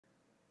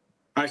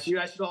All right, so you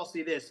guys should all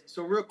see this.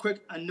 So real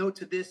quick, a note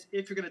to this: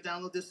 if you're going to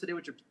download this today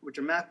with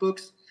your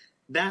MacBooks,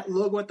 that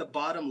logo at the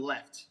bottom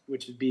left,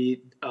 which would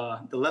be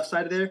the left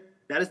side of there,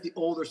 that is the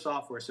older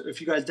software. So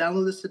if you guys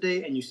download this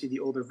today and you see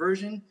the older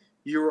version,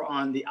 you're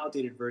on the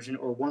outdated version,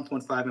 or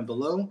 1.5 and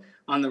below.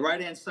 On the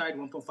right-hand side,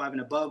 1.5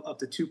 and above, up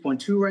to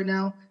 2.2 right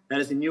now, that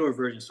is the newer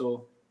version.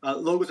 So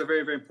logos are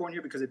very, very important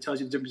here because it tells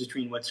you the difference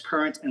between what's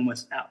current and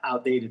what's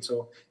outdated.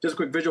 So just a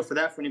quick visual for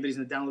that for anybody who's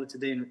going to download it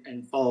today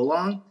and follow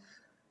along.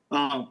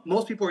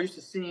 Most people are used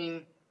to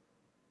seeing,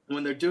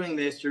 when they're doing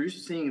this, you're used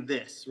to seeing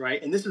this, right?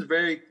 And this is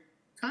very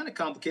kind of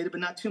complicated, but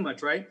not too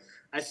much, right?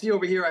 I see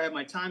over here I have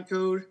my time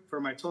code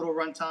for my total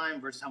runtime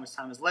versus how much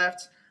time is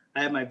left.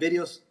 I have my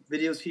videos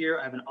here.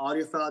 I have an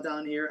audio file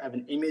down here. I have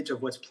an image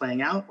of what's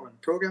playing out on the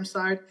program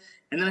side.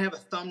 And then I have a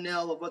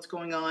thumbnail of what's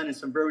going on and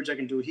some verbiage I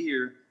can do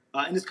here.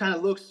 And this kind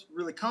of looks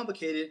really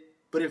complicated,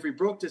 but if we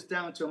broke this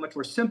down to a much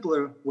more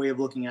simpler way of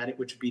looking at it,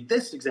 which would be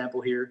this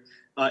example here,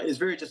 is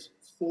very just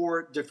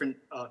 4 different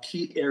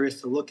key areas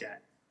to look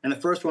at. And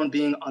the first one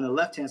being on the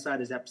left-hand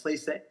side is that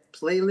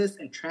playlist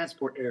and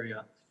transport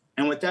area.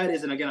 And what that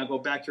is, and again, I'll go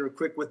back here real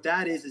quick, what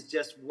that is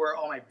just where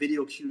all my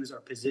video cues are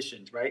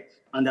positioned, right?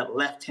 On that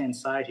left-hand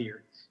side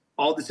here.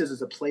 All this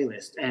is a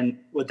playlist. And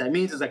what that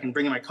means is I can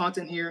bring in my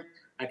content here.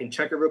 I can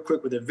check it real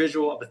quick with a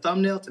visual of a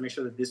thumbnail to make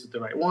sure that this is the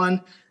right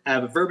one. I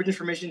have a verbiage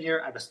information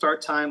here. I have a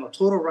start time, a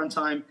total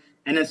runtime,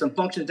 and then some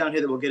functions down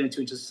here that we'll get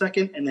into in just a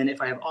second. And then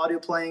if I have audio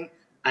playing,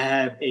 I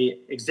have an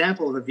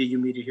example of a VU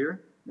media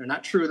here. They're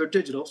not true, they're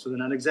digital, so they're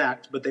not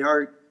exact, but they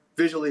are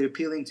visually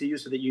appealing to you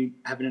so that you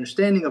have an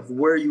understanding of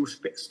where you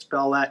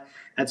spell at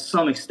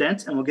some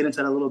extent. And we'll get into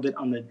that a little bit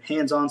on the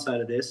hands-on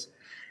side of this.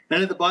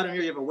 Then at the bottom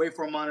here, you have a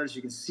waveform monitor, so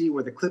you can see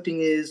where the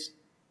clipping is,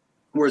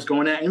 where it's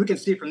going at. And we can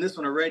see from this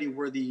one already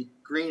where the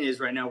green is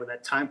right now, where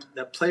that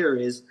player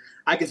is.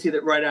 I can see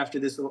that right after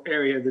this little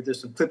area that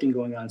there's some clipping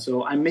going on.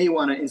 So I may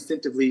want to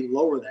instinctively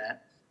lower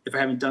that if I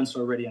haven't done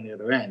so already on the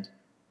other end.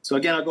 So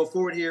again, I'll go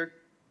forward here.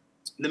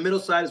 The middle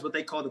side is what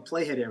they call the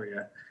playhead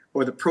area,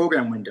 or the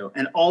program window.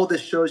 And all this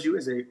shows you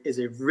is a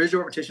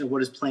visual representation of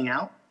what is playing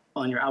out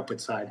on your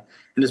output side.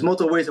 And there's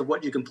multiple ways of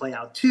what you can play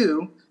out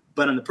to,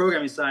 but on the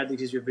programming side, it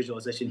gives you a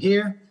visualization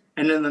here.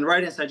 And then on the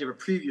right-hand side, you have a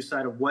preview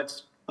side of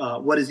what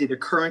is either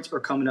current or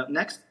coming up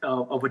next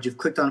of what you've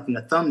clicked on from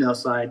the thumbnail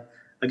side,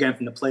 again,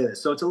 from the playlist.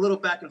 So it's a little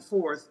back and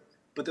forth,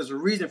 but there's a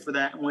reason for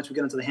that. And once we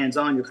get into the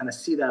hands-on, you'll kind of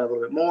see that a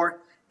little bit more.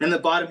 And the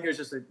bottom here is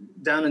just a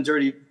down and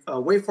dirty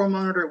waveform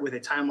monitor with a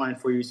timeline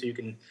for you so you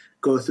can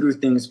go through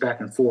things back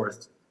and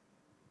forth.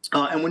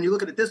 And when you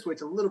look at it this way,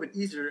 it's a little bit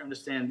easier to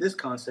understand this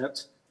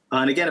concept.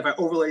 And again, if I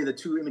overlay the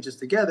 2 images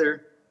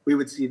together, we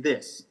would see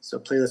this. So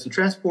playlist and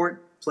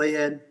transport,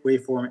 playhead,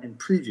 waveform, and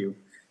preview.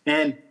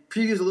 And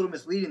preview is a little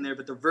misleading there,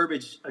 but the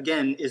verbiage,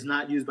 again, is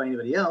not used by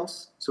anybody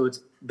else. So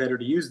it's better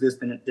to use this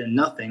than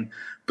nothing.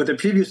 But the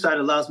preview side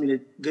allows me to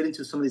get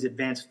into some of these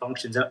advanced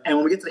functions. And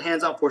when we get to the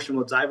hands-on portion,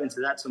 we'll dive into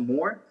that some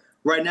more.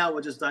 Right now,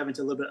 we'll just dive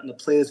into a little bit on the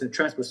playlist and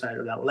transport side,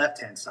 or that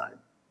left-hand side.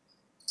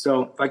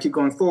 So if I keep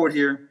going forward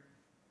here,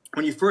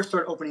 when you first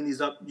start opening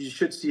these up, you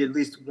should see at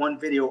least one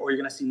video, or you're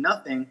going to see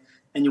nothing,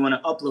 and you want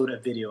to upload a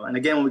video. And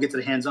again, when we get to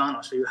the hands-on,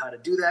 I'll show you how to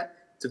do that.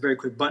 It's a very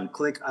quick button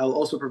click. I will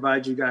also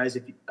provide you guys,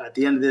 if you, at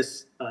the end of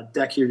this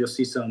deck here, you'll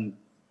see some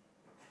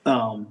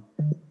hotkeys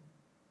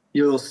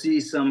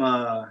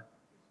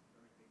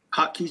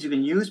you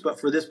can use. But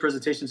for this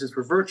presentation, since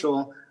we're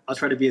virtual, I'll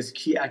try to be as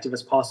key active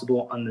as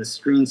possible on the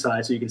screen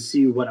side so you can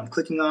see what I'm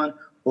clicking on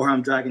or how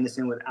I'm dragging this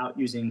in without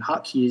using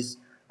hotkeys.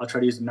 I'll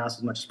try to use the mouse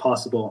as much as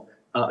possible.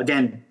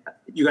 Again,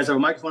 you guys have a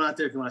microphone out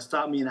there if you want to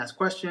stop me and ask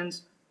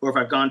questions, or if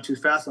I've gone too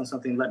fast on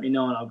something, let me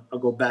know, and I'll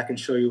go back and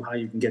show you how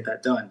you can get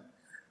that done.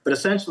 But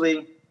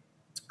essentially,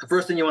 the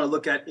first thing you want to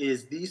look at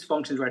is these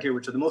functions right here,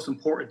 which are the most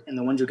important and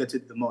the ones you'll get to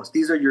the most.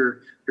 These are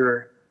your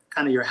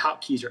kind of your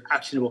hotkeys, your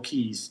actionable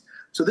keys.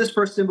 So this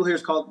first symbol here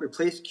is called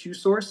replace cue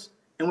source.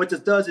 And what this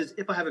does is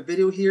if I have a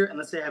video here, and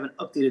let's say I have an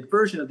updated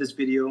version of this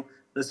video,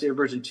 let's say a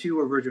version 2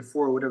 or version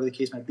 4 or whatever the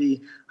case might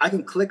be, I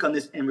can click on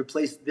this and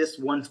replace this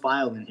one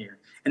file in here.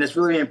 And it's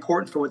really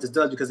important for what this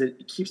does because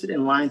it keeps it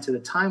in line to the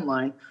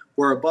timeline,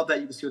 where above that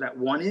you can see where that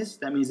 1 is.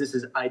 That means this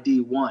is ID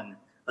 1,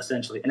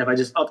 essentially. And if I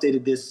just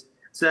updated this,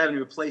 instead of having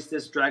to replace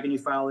this, drag a new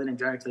file in and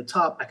drag it to the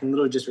top, I can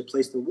literally just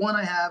replace the one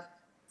I have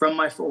from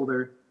my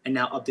folder and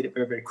now update it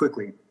very, very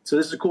quickly. So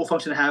this is a cool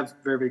function to have,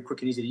 very, very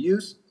quick and easy to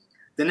use.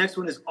 The next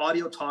one is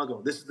audio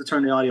toggle. This is to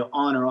turn the audio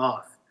on or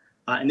off.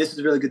 And this is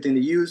a really good thing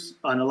to use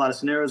on a lot of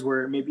scenarios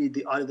where maybe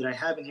the audio that I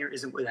have in here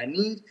isn't what I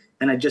need,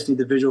 and I just need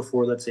the visual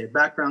for, let's say, a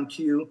background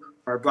cue,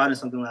 or I brought in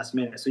something last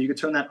minute. So you can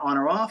turn that on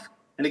or off.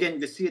 And again, you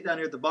can see it down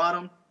here at the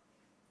bottom.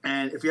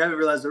 And if you haven't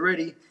realized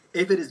already,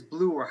 if it is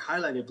blue or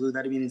highlighted blue,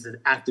 that means it's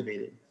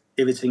activated.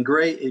 If it's in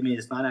gray, it means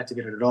it's not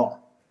activated at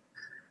all.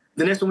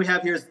 The next one we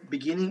have here is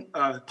beginning,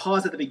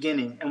 pause at the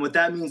beginning. And what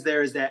that means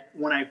there is that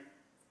when I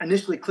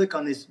initially click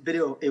on this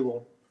video, it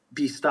will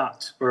be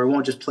stopped, or it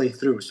won't just play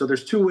through. So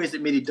there's 2 ways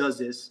that MIDI does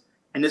this.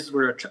 And this is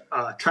where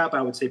a trap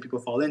I would say people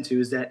fall into,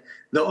 is that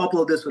they'll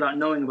upload this without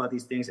knowing about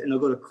these things, and they'll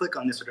go to click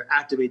on this or to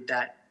activate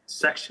that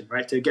section,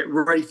 right, to get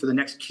ready for the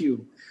next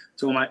cue.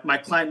 So my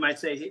client might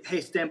say,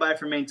 hey, stand by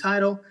for main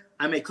title.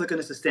 I may click on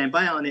this to stand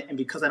by on it, and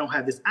because I don't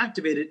have this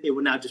activated, it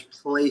will now just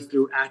play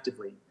through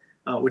actively,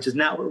 which is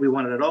not what we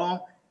wanted at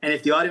all. And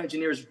if the audio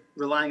engineer is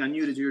relying on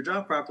you to do your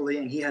job properly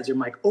and he has your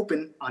mic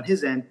open on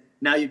his end,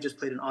 now you've just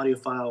played an audio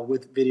file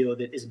with video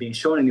that isn't being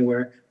shown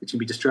anywhere, which can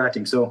be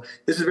distracting. So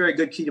this is a very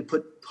good key to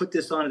put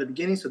this on at the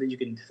beginning so that you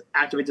can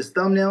activate this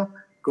thumbnail,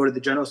 go to the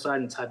general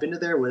side and type into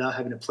there without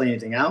having to play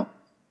anything out.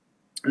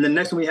 And the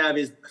next one we have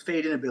is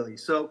fade in ability.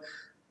 So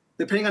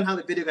depending on how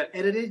the video got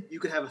edited, you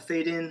could have a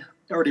fade in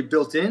already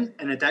built in,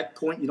 and at that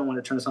point you don't want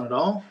to turn this on at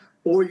all.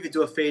 Or you could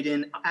do a fade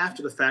in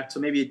after the fact. So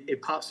maybe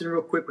it pops in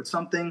real quick with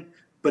something,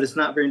 but it's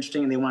not very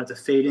interesting and they want it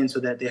to fade in so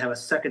that they have a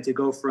second to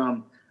go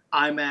from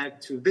iMac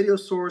to video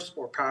source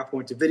or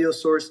PowerPoint to video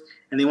source,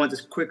 and they want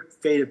this quick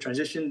fade of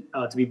transition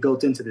to be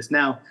built into this.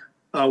 Now,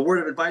 word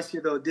of advice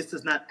here though, this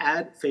does not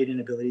add fade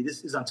in ability.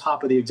 This is on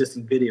top of the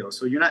existing video.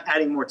 So you're not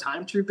adding more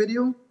time to your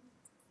video.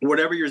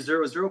 Whatever your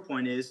 0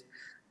 point is,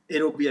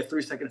 it'll be a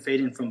 3-second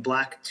fade in from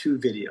black to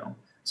video.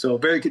 So a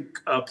very good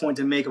point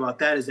to make about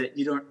that is that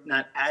you're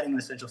not adding an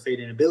essential fade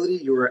in ability.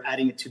 You're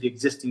adding it to the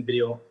existing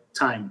video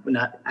time, but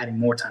not adding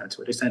more time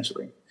to it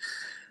essentially.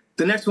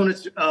 The next one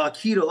is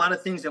key to a lot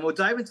of things, and we'll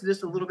dive into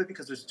this a little bit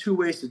because there's two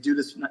ways to do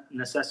this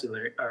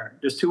necessarily, or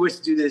there's two ways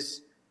to do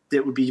this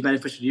that would be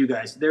beneficial to you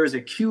guys. There is a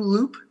cue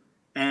loop,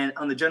 and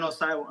on the general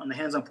side, on the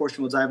hands-on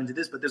portion, we'll dive into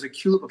this, but there's a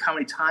cue loop of how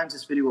many times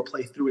this video will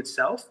play through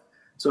itself.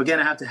 So again,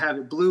 I have to have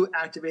it blue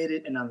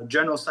activated, and on the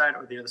general side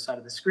or the other side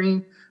of the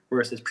screen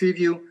where it says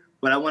preview,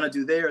 what I want to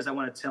do there is I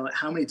want to tell it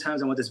how many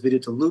times I want this video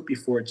to loop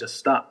before it just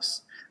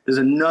stops. There's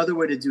another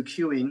way to do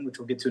queuing, which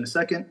we'll get to in a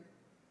second.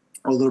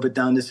 A little bit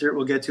down this here,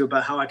 we'll get to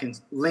about how I can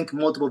link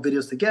multiple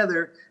videos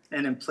together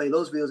and then play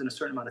those videos in a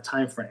certain amount of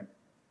time frame.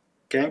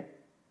 Okay.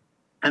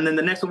 And then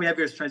the next one we have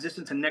here is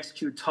transition to next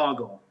cue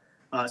toggle.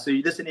 So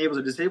this enables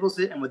or disables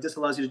it. And what this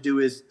allows you to do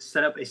is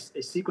set up a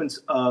sequence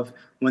of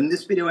when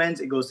this video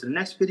ends, it goes to the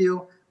next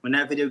video. When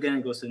that video again,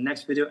 it goes to the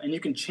next video. And you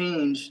can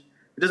change,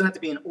 it doesn't have to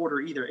be in order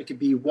either. It could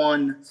be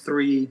 1,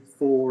 3,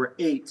 4,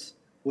 8,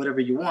 whatever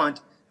you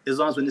want, as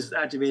long as when this is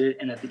activated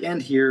and at the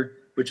end here,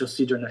 which you'll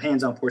see during the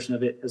hands-on portion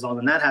of it, as long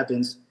as that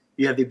happens,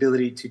 you have the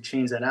ability to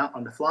change that out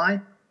on the fly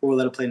or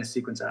let it play in a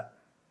sequence out.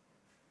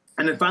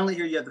 And then finally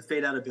here, you have the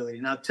fade out ability.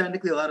 Now,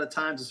 technically, a lot of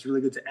times it's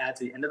really good to add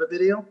to the end of a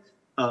video.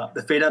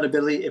 The fade out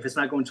ability, if it's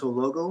not going to a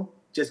logo,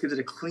 just gives it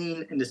a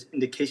clean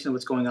indication of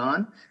what's going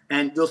on.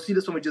 And you'll see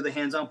this when we do the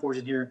hands-on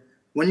portion here.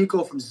 When you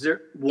go from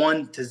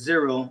 1 to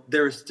 0,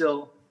 there is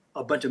still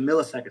a bunch of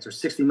milliseconds or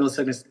 60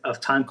 milliseconds of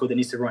time code that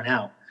needs to run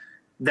out.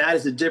 That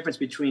is the difference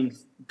between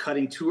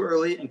cutting too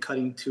early and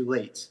cutting too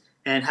late.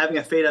 And having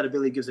a fade out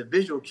ability gives a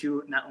visual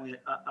cue, not only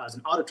as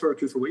an auditory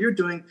cue for what you're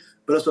doing,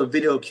 but also a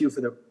video cue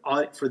for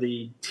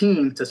the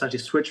team to essentially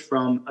switch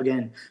from,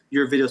 again,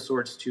 your video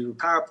source to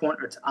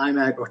PowerPoint or to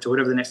iMac or to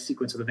whatever the next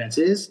sequence of events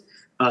is.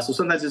 So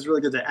sometimes it's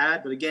really good to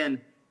add, but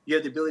again, you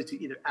have the ability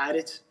to either add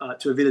it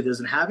to a video that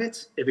doesn't have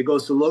it. If it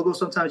goes to logo,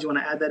 sometimes you want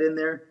to add that in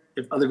there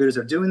if other videos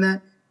are doing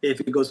that. If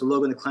it goes to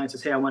logo and the client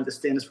says, hey, I wanted to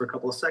stay in this for a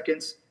couple of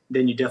seconds,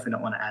 then you definitely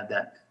don't want to add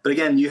that. But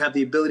again, you have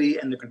the ability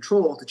and the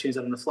control to change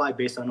that on the fly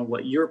based on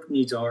what your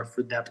needs are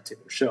for that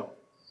particular show.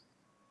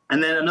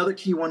 And then another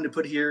key one to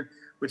put here,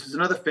 which is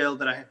another fail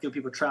that I feel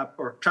people trap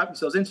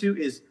themselves into,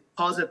 is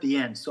pause at the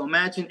end. So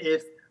imagine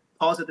if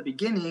pause at the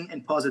beginning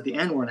and pause at the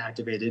end weren't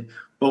activated.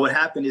 But what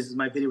happened is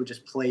my video would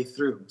just play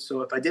through.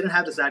 So if I didn't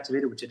have this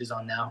activated, which it is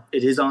on now,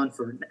 it is on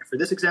for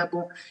this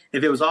example.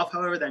 If it was off,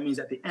 however, that means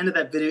at the end of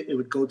that video, it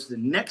would go to the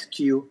next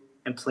cue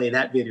and play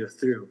that video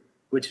through,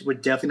 which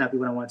would definitely not be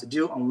what I wanted to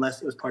do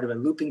unless it was part of a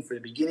looping for the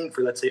beginning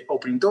for, let's say,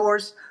 opening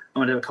doors. I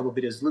want to have a couple of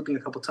videos looping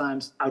a couple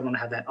times. I would want to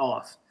have that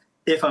off.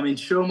 If I'm in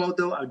show mode,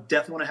 though, I would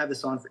definitely want to have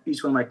this on for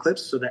each one of my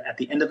clips so that at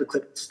the end of the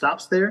clip, it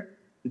stops there.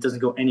 It doesn't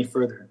go any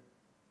further.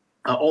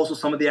 Also,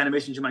 some of the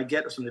animations you might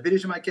get or some of the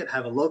videos you might get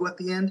have a logo at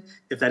the end.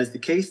 If that is the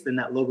case, then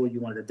that logo, you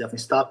want to definitely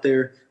stop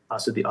there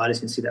so the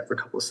audience can see that for a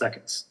couple of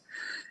seconds.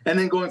 And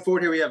then going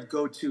forward here, we have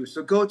go to.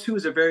 So go to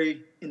is a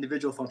very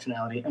individual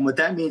functionality. And what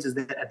that means is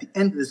that at the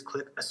end of this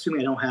clip,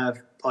 assuming I don't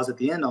have pause at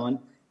the end on,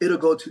 it'll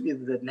go to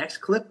either the next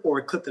clip or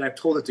a clip that I've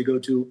told it to go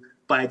to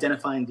by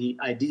identifying the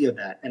ID of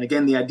that. And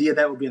again, the ID of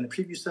that will be on the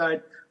preview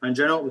side in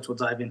general, which we'll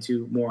dive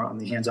into more on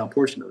the hands-on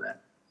portion of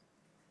that.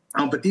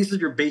 But these are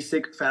your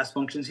basic fast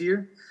functions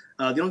here.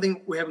 The only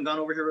thing we haven't gone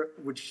over here,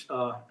 which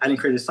I didn't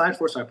create a slide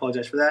for, so I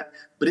apologize for that.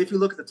 But if you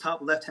look at the top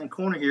left-hand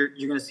corner here,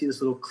 you're going to see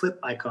this little clip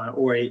icon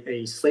or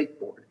a slate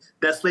board.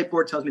 That slate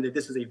board tells me that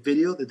this is a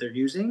video that they're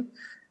using.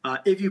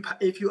 If you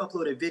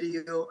upload a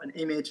video, an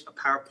image, a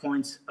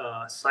PowerPoint,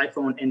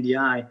 SciPhone,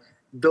 NDI,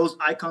 those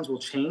icons will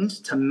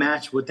change to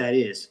match what that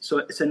is. So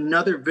it's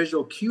another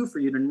visual cue for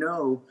you to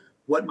know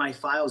what my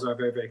files are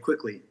very, very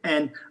quickly.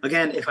 And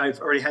again, if I've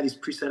already had these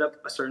preset up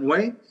a certain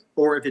way,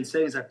 or if in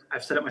settings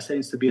I've set up my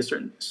settings to be a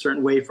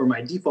certain way for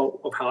my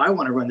default of how I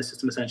want to run the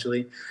system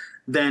essentially,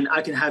 then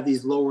I can have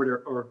these lowered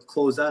or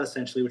closed out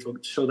essentially, which will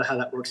show how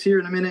that works here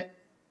in a minute,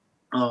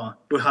 how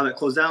that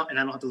closed out, and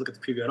I don't have to look at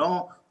the preview at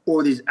all.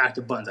 or these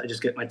active buttons. I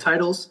just get my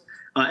titles.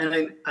 And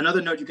then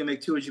another note you can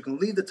make too is you can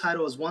leave the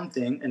title as one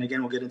thing, and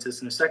again, we'll get into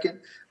this in a second.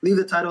 Leave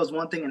the title as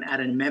one thing and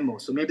add a memo.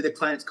 So maybe the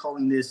client's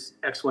calling this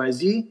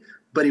XYZ,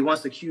 but he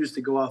wants the cues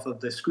to go off of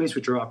the screen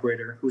switcher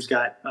operator who's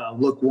got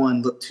look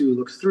 1, look 2,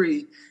 look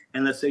 3,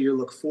 and let's say you're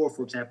look 4,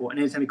 for example, and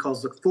anytime he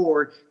calls look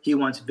 4, he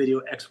wants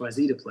video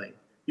XYZ to play.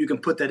 You can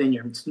put that in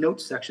your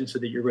notes section so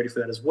that you're ready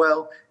for that as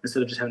well,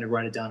 instead of just having to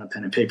write it down on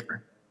pen and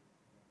paper.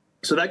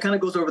 So that kind of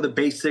goes over the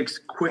basics,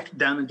 quick,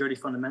 down and dirty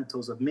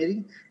fundamentals of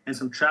MIDI and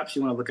some traps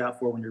you want to look out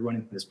for when you're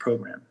running this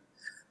program.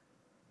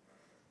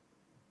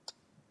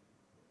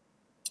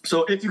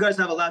 So if you guys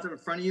have a laptop in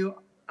front of you,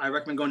 I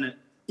recommend going to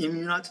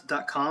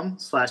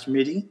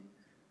immunot.com/MIDI.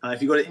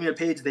 If you go to the Immunot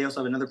page, they also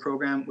have another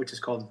program, which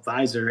is called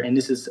Visor. And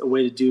this is a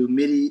way to do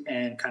MIDI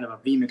and kind of a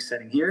vMix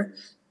setting here.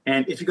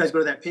 And if you guys go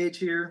to that page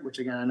here, which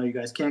again, I know you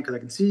guys can't because I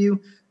can see you,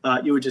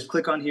 you would just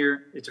click on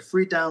here. It's a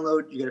free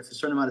download. You get it for a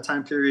certain amount of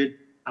time period.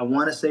 I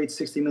want to say it's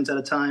 60 minutes at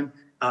a time.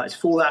 It's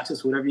full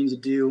access, whatever you need to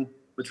do.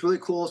 What's really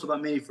cool also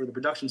about MIDI for the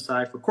production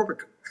side, for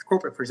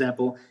corporate, for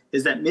example,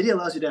 is that MIDI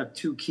allows you to have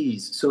 2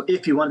 keys. So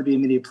if you want to be a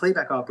MIDI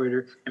playback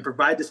operator and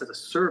provide this as a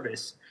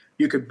service,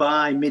 you could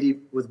buy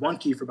MIDI with 1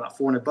 key for about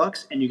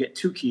 $400, and you get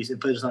 2 keys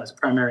and put this on as a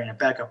primary and a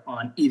backup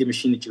on either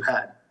machine that you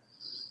had.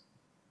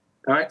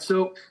 All right,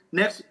 so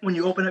next, when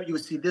you open up, you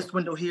would see this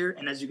window here.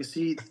 And as you can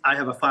see, I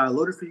have a file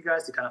loaded for you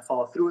guys to kind of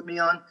follow through with me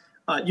on.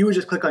 You would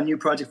just click on New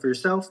Project for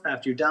yourself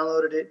after you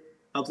downloaded it,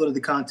 uploaded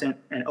the content,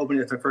 and opened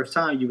it for the first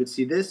time. You would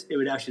see this. It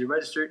would actually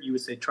register. You would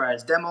say Try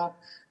as Demo,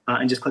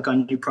 and just click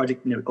on New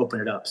Project, and it would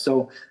open it up.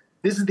 So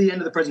this is the end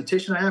of the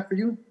presentation I have for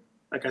you.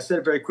 Like I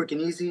said, very quick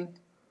and easy,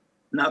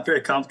 not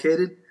very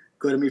complicated.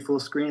 Go to me full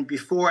screen.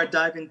 Before I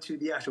dive into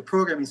the actual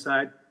programming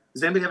side,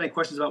 does anybody have any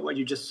questions about what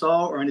you just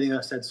saw or anything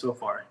I've said so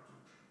far?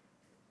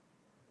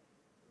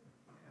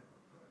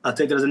 I'll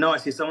take that as a no. I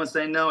see someone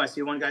saying no. I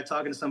see one guy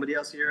talking to somebody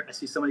else here. I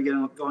see somebody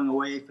going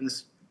away from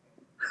this.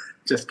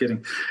 Just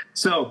kidding.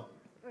 So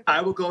I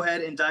will go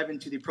ahead and dive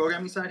into the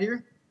programming side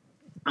here.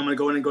 I'm going to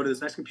go in and go to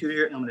this next computer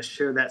here, and I'm going to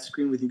share that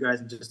screen with you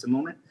guys in just a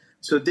moment.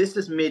 So this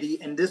is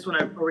MIDI, and this one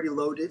I've already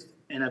loaded,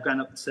 and I've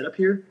gotten up set up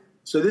here.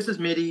 So this is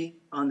MIDI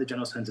on the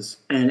General Census,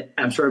 and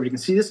I'm sure everybody can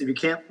see this. If you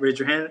can't, raise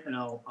your hand, and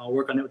I'll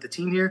work on it with the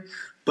team here.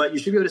 But you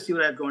should be able to see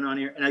what I have going on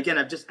here. And again,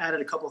 I've just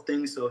added a couple of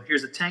things. So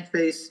here's a tank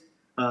face.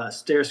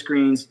 Stare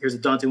screens. Here's a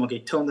Dante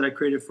 1K tone that I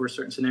created for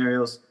certain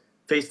scenarios.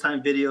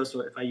 FaceTime video.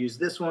 So if I use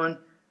this one,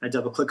 I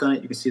double click on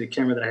it, you can see the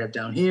camera that I have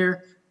down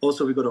here.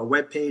 Also, we go to a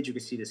web page, you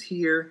can see this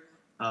here.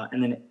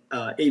 And then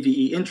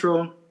AVE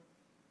intro.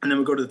 And then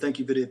we go to the thank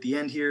you video at the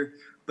end here.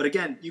 But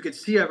again, you can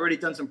see I've already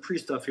done some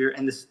pre-stuff here,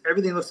 and this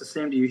everything looks the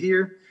same to you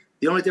here.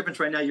 The only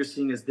difference right now you're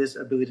seeing is this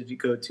ability to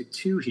go to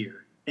 2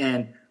 here.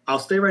 And I'll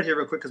stay right here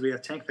real quick because we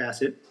have tank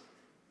facet.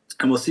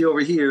 And we'll see over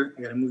here,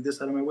 I got to move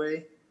this out of my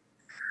way.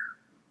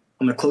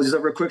 I'm going to close this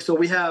up real quick. So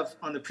we have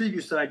on the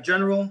preview side,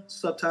 general,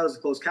 subtitles,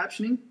 closed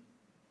captioning,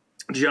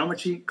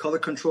 geometry, color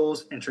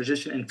controls, and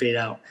transition and fade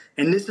out.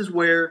 And this is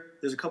where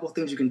there's a couple of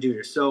things you can do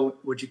here. So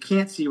what you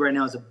can't see right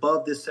now is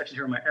above this section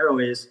here where my arrow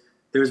is,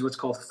 there's what's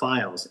called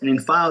files. And in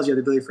files, you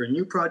have the ability for a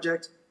new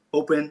project,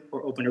 open,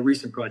 or open a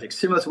recent project,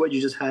 similar to what you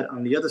just had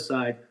on the other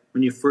side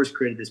when you first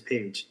created this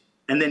page.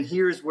 And then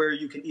here's where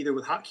you can either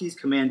with hotkeys,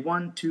 Command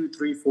 1, 2,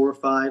 3, 4,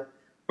 5,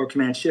 or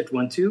Command Shift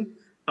 1, 2.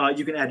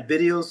 You can add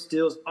videos,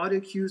 stills, audio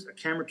cues, a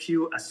camera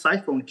cue, a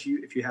siphon cue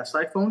if you have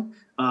siphon.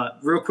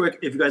 Real quick,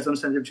 if you guys don't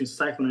understand the difference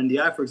between siphon and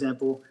NDI, for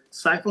example,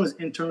 siphon is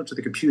internal to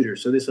the computer.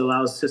 So this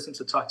allows systems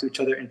to talk to each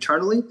other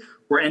internally,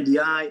 where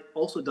NDI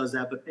also does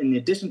that. But in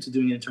addition to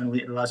doing it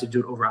internally, it allows you to do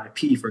it over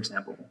IP, for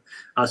example.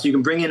 So you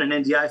can bring in an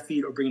NDI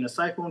feed or bring in a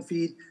siphon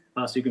feed.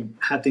 So you can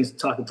have things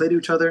talk and play to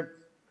each other.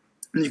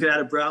 And you can add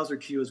a browser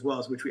queue as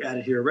well, which we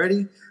added here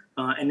already.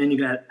 And then you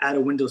can add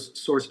a Windows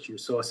source queue.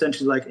 So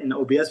essentially like in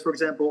OBS, for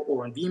example,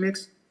 or in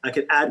vMix, I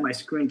could add my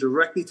screen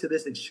directly to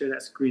this and share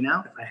that screen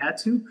out if I had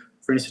to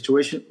for any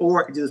situation,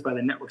 or I could do this by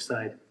the network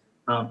side.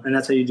 And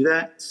that's how you do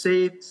that.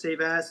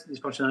 Save as,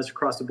 these functionalities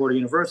across the board are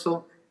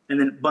universal. And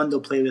then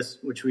bundle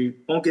playlists, which we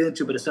won't get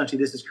into, but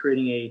essentially this is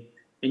creating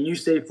a new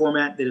save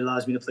format that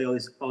allows me to play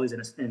all these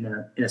in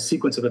a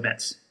sequence of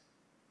events.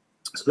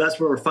 So that's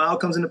where our file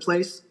comes into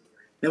place.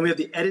 Then we have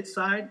the edit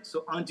side.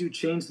 So undo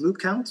change loop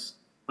counts.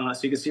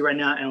 So you can see right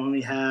now I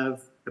only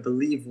have, I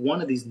believe,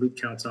 1 of these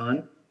loop counts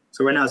on.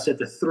 So right now it's set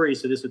to 3,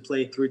 so this would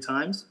play 3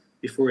 times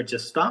before it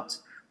just stopped.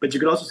 But you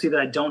could also see that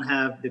I don't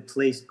have the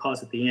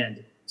pause at the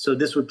end. So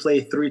this would play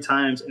 3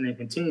 times and then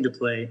continue to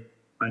play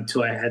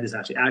until I had this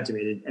actually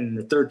activated. And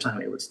the 3rd time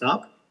it would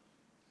stop.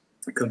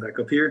 I come back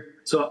up here.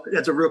 So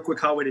that's a real quick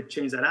hot way to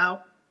change that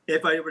out.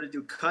 If I were to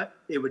do cut,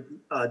 it would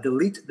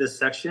delete this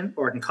section,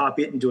 or I can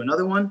copy it and do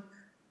another one.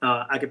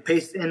 I could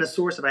paste in a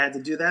source if I had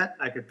to do that.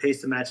 I could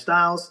paste the match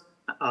styles.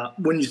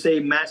 When you say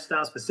match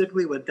style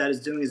specifically, what that is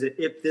doing is that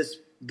if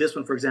this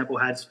one, for example,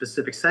 had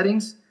specific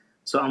settings,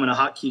 so I'm going to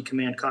hotkey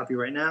command copy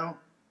right now,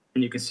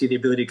 and you can see the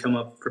ability to come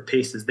up for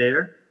paste is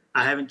there.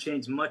 I haven't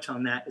changed much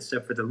on that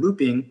except for the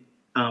looping,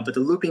 but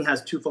the looping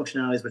has 2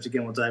 functionalities, which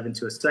again we'll dive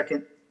into a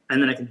second.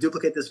 And then I can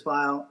duplicate this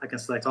file. I can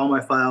select all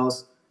my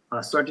files,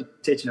 start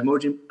detaching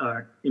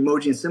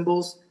emoji and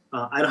symbols.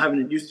 I don't have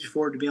any usage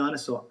for it, to be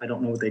honest, so I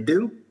don't know what they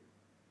do.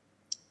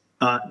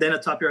 Then at the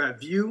top here, I have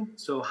view.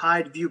 So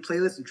hide view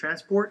playlist and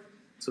transport.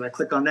 So if I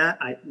click on that,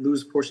 I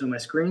lose a portion of my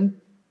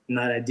screen.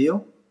 Not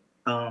ideal.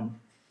 So I'm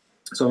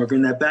gonna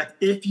bring that back.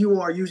 If you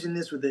are using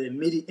this with a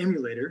MIDI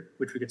emulator,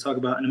 which we could talk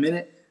about in a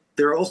minute,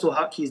 there are also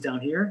hotkeys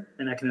down here,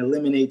 and I can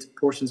eliminate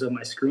portions of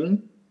my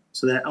screen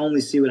so that I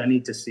only see what I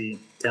need to see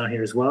down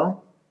here as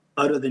well,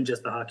 other than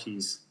just the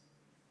hotkeys.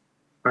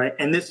 All right,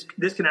 and this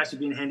can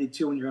actually be handy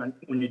too when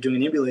you're doing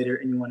an emulator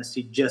and you want to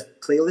see just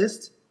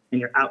playlist, and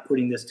you're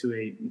outputting this to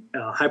a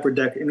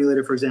HyperDeck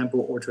emulator, for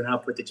example, or to an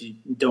output that you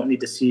don't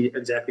need to see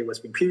exactly what's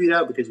being previewed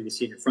out because you can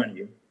see it in front of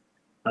you.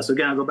 So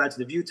again, I'll go back to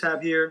the view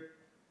tab here.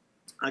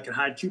 I can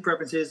hide cue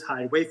preferences,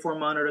 hide waveform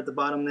monitor at the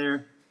bottom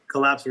there,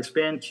 collapse or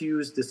expand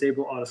cues,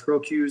 disable auto scroll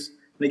cues.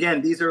 And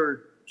again, these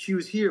are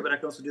cues here, but I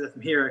can also do that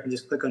from here. I can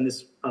just click on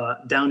this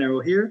down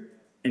arrow here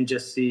and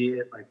just see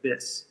it like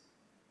this.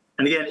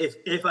 And again,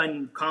 if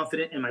I'm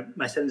confident and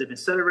my settings have been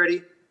set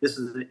already, this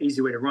is an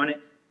easy way to run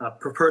it.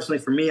 Personally,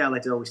 for me, I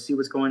like to always see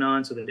what's going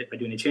on so that if I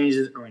do any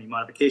changes or any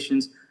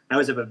modifications, I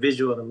always have a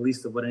visual at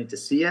least of what I need to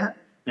see at,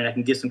 and I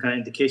can give some kind of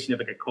indication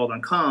if I get called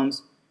on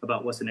comms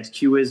about what the next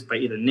cue is by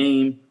either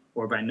name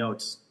or by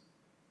notes.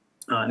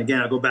 And again,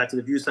 I'll go back to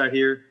the view side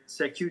here,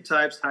 set cue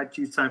types, hide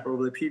cue time for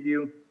overlay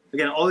preview.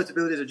 Again, all these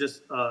abilities are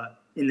just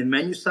in the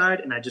menu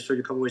side, and I just showed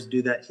you a couple ways to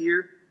do that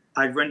here.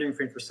 Hide rendering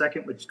frames per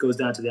second, which goes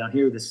down to down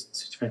here, this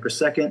 60 frames per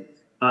second.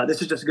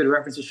 This is just a good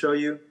reference to show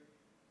you.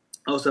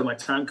 I also have my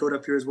time code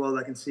up here as well that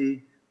I can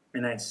see,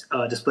 and I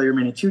display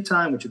remaining cue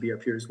time, which would be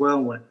up here as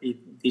well,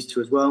 these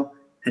two as well,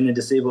 and then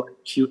disable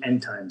cue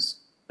end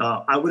times.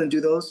 I wouldn't do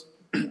those.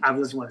 I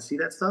really want to see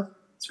that stuff.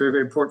 It's very,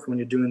 very important for when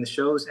you're doing the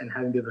shows and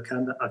having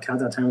a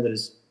countdown timer that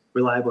is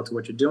reliable to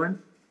what you're doing.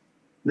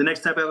 The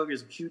next tab I have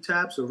is a cue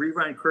tab. So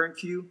rewind current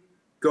cue,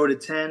 go to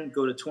 10,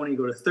 go to 20,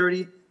 go to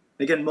 30.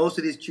 Again, most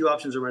of these cue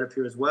options are right up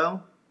here as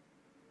well.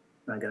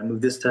 I gotta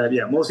move this tab.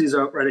 Yeah, most of these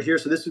are right up here.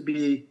 So this would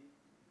be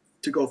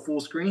to go full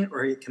screen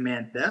or hit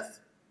Command F.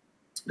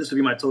 This would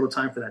be my total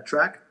time for that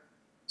track.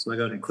 So I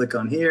go ahead and click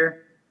on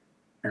here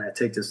and I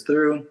take this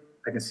through.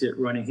 I can see it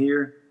running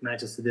here,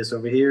 matches to this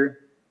over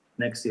here.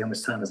 And I can see how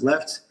much time is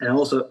left. And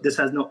also, this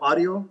has no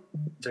audio,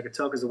 which I can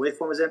tell because the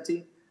waveform is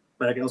empty,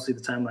 but I can also see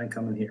the timeline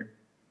coming here.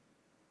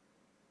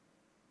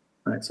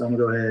 All right, so I'm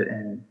gonna go ahead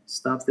and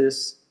stop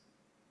this.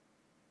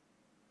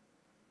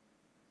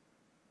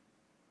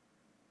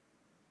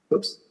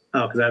 Oops,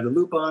 oh, because I have the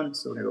loop on,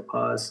 so we're gonna go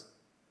pause.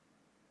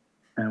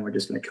 And we're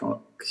just gonna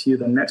cue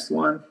the next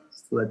one,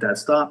 so let that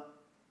stop.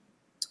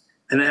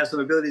 And I have some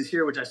abilities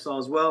here, which I saw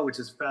as well, which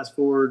is fast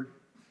forward,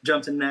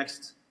 jump to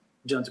next,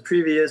 jump to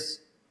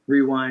previous,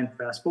 rewind,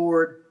 fast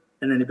forward,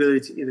 and then the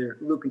ability to either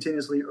loop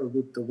continuously or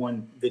loop the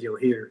one video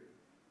here.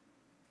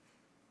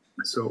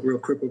 So real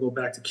quick, we'll go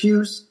back to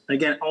cues.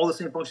 Again, all the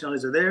same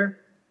functionalities are there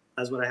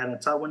as what I had in the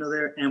top window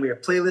there. And we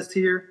have playlist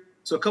here.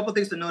 So a couple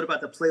things to note about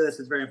the playlist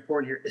is very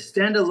important here.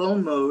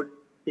 Standalone mode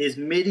is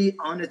MIDI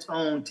on its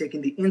own,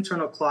 taking the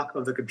internal clock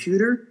of the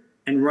computer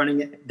and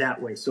running it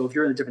that way. So if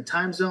you're in a different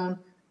time zone,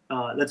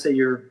 let's say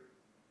you're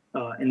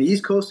in the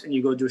East Coast and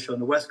you go do a show on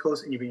the West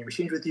Coast and you bring your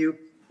machines with you,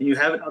 and you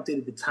haven't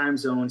updated the time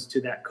zones to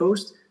that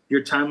coast,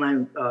 your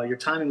timing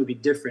would be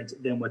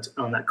different than what's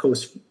on that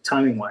coast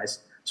timing-wise.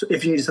 So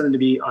if you need something to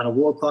be on a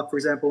world clock, for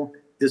example,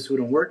 this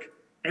wouldn't work.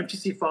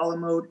 MTC follow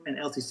mode and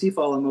LTC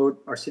follow mode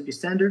are city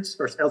standards,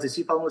 or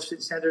LTC follow mode is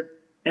city standard.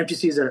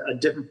 MTC is a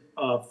different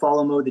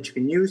follow mode that you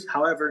can use.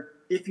 However,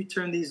 if you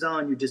turn these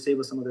on, you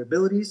disable some other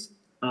abilities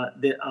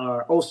that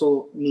are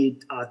also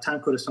need time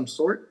code of some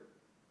sort.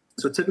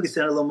 So typically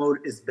standalone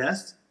mode is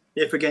best.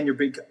 If, again,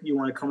 you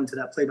want to come into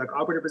that playback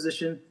operator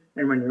position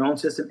and run your own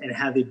system and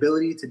have the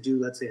ability to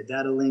do, let's say, a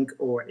data link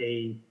or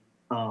a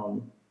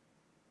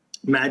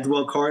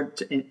Madwell card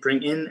to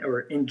bring in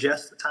or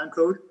ingest time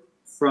code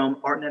from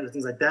ArtNet or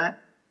things like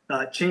that,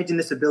 changing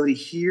this ability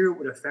here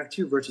would affect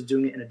you versus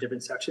doing it in a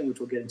different section, which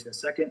we'll get into in a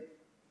second.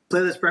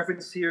 Playlist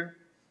preferences here.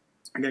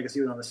 Again, I can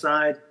see it on the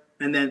side.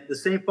 And then the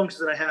same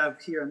functions that I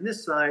have here on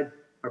this side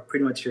are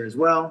pretty much here as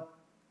well.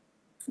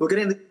 We'll get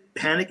into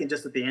panic in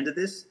just at the end of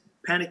this.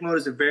 Panic mode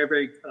is a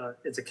very,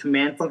 it's a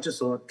command function,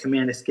 so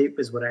command escape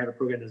is what I have a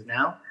program does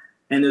now.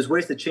 And there's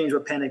ways to change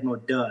what panic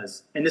mode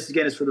does. And this,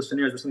 again, is for those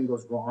scenarios where something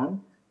goes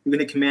wrong. You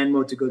can hit command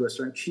mode to go to a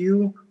certain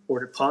cue,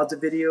 or to pause the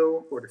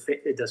video, or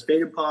it does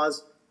fade and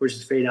pause, or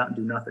just fade out and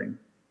do nothing.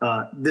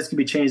 This can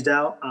be changed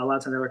out. A lot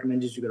of times I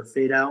recommend you go to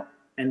fade out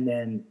and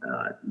then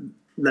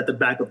let the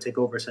backup take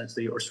over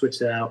essentially, or switch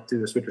that out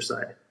through the switcher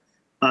side.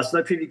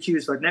 Select preview cue,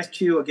 select next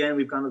cue. Again,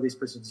 we've gone over these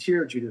presets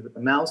here, which you do with the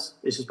mouse.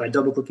 It's just by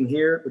double clicking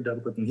here or double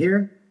clicking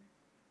here.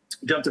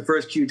 Jump to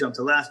first cue, jump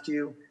to last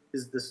cue.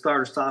 This is the start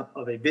or stop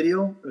of a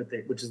video,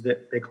 which is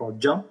they call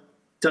jump.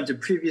 Jump to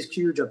previous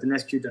cue, jump to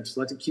next cue, jump to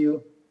selected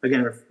cue.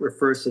 Again,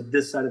 refers to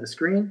this side of the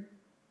screen.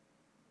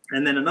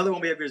 And then another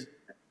one we have here is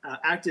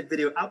active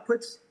video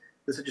outputs.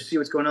 This is just see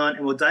what's going on.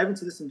 And we'll dive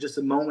into this in just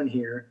a moment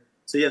here.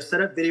 So you have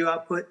set up video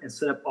output and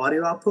set up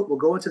audio output. We'll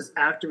go into this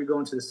after we go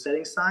into the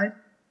settings side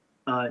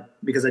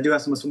because I do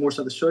have some more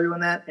stuff to show you on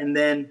that. And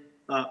then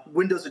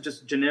windows are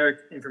just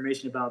generic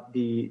information about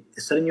the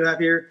setting you have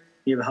here.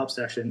 You have a help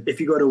section. If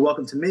you go to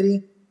Welcome to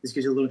MITTI, this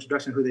gives you a little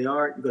introduction of who they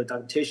are. You go to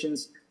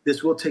documentations.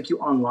 This will take you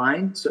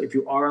online. So if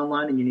you are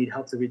online and you need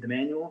help to read the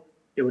manual,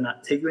 it will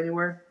not take you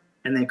anywhere.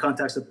 And then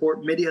contact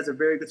support. MITTI has a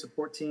very good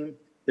support team.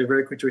 They're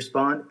very quick to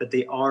respond, but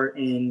they are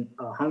in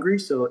Hungary,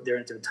 so they're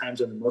into the time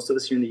zone than most of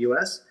us here in the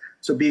U.S.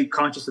 So be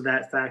conscious of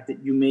that fact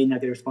that you may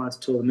not get a response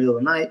until the middle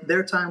of the night.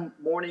 Their time,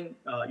 morning,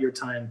 your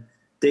time,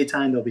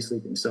 daytime, they'll be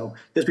sleeping. So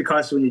just be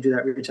cautious when you do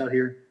that. Reach out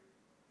here.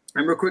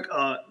 And real quick,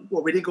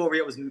 what we didn't go over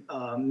yet was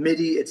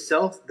MIDI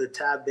itself, the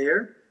tab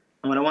there.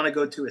 And what I want to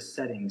go to is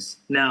settings.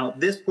 Now,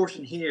 this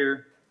portion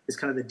here is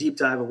kind of the deep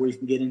dive of where you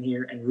can get in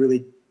here and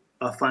really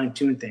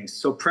fine-tune things.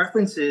 So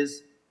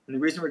preferences, and the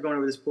reason we're going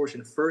over this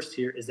portion first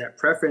here is that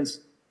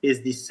preference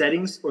is the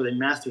settings or the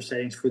master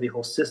settings for the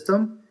whole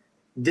system.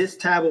 This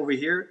tab over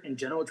here in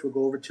general, which we'll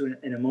go over to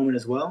in a moment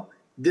as well,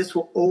 this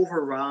will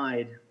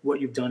override what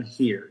you've done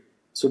here.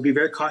 So be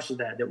very cautious of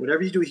that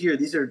whatever you do here,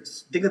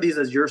 think of these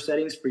as your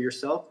settings for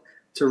yourself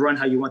to run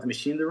how you want the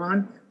machine to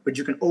run, but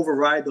you can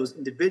override those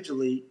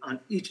individually on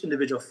each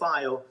individual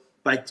file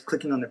by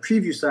clicking on the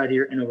preview side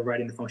here and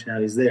overriding the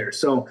functionalities there.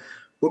 So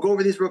we'll go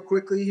over these real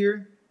quickly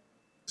here.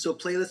 So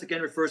playlist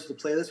again refers to the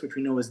playlist, which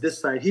we know is this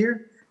side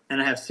here. And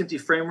I have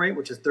SMPTE frame rate,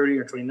 which is 30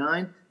 or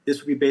 29. This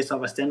will be based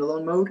off a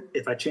standalone mode.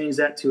 If I change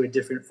that to a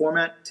different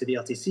format, to the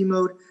LTC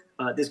mode,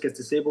 this gets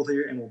disabled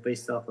here and we'll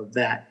base off of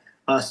that.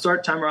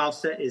 Start timer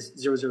offset is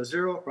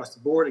 000 across the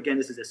board. Again,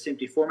 this is a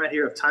SMPTE format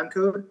here of time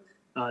code.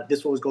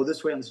 This will always go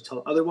this way unless you tell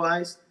it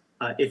otherwise.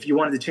 If you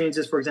wanted to change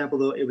this, for example,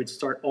 though, it would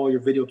start all your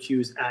video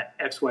cues at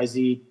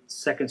XYZ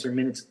seconds or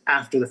minutes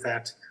after the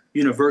fact,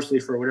 universally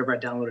for whatever I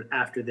downloaded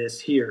after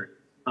this here,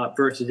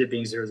 versus it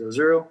being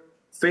 000.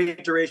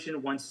 Fade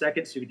duration, 1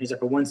 second. So you can change that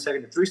from 1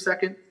 second to 3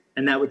 seconds.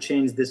 And that would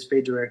change this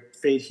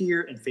fade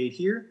here and fade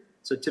here.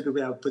 So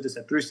typically I would put this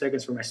at 3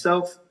 seconds for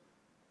myself.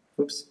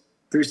 Oops,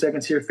 3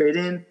 seconds here, fade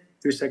in,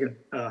 3 second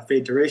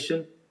fade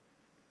duration.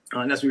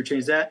 And that's where you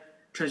change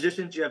that.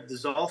 Transitions, you have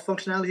dissolve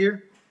functionality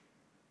here.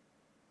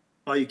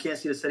 Oh, you can't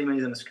see the setting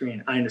menus on the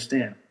screen. I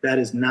understand. That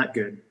is not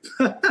good.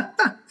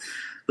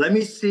 Let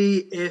me see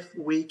if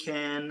we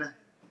can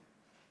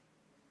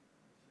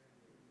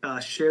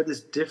share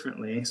this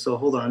differently. So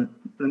hold on.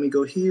 Let me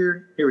go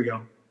here. Here we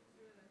go.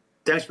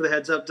 Thanks for the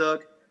heads up,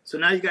 Doug. So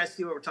now you guys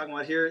see what we're talking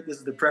about here. This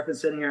is the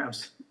preference setting here.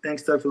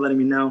 Thanks, Doug, for letting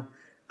me know.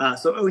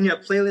 So when you have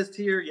playlist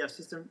here, you have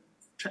system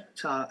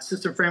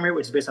frame rate,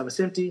 which is based off of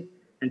SMPTE,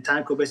 and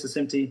time code based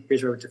on SMPTE.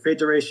 Here's over to fade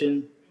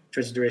duration,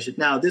 transition duration.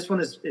 Now, this one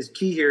is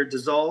key here,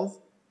 dissolve,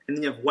 and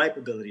then you have wipe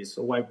abilities.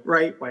 So wipe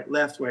right, wipe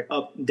left, wipe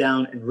up,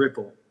 down, and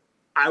ripple.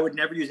 I would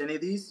never use any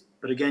of these,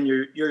 but again,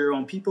 you're your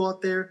own people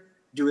out there.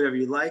 Do whatever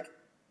you like.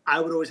 I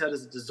would always have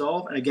this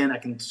dissolve, and again, I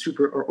can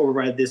super or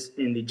override this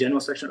in the general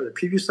section or the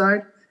preview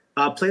side.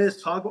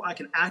 Playlist toggle, I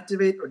can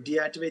activate or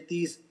deactivate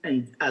these,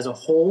 and as a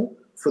whole,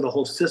 for the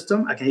whole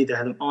system, I can either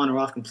have them on or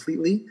off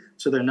completely,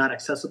 so they're not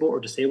accessible or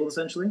disabled,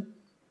 essentially.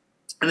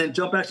 And then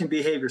jump action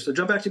behavior. So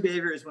jump action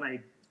behavior is when I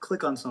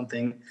click on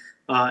something,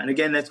 and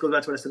again, that goes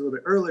back to what I said a little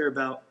bit earlier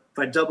about if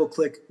I double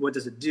click, what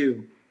does it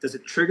do? Does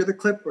it trigger the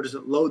clip or does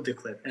it load the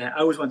clip? And I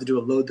always want to do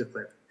a load the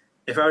clip.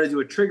 If I were to do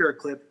a trigger a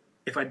clip,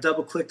 if I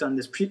double clicked on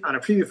this on a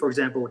preview, for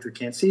example, which we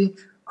can't see,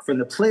 from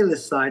the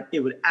playlist side, it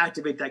would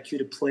activate that cue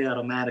to play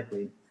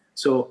automatically.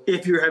 So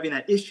if you're having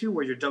that issue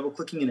where you're double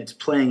clicking and it's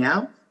playing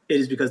out, it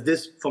is because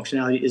this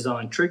functionality is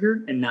on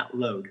trigger and not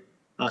load.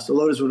 So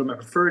load is what my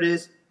preferred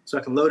is. So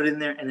I can load it in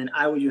there, and then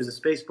I will use the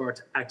space bar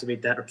to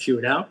activate that or cue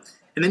it out.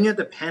 And then you have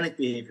the panic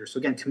behavior. So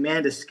again,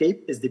 command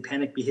escape is the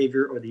panic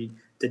behavior or the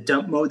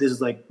dump mode. This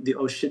is like the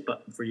oh shit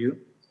button for you.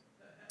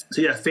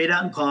 So you have fade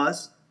out and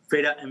pause,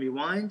 fade out and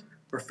rewind,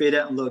 or fade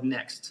out and load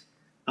next.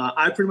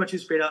 I pretty much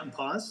use fade out and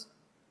pause,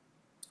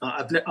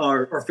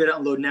 or fade out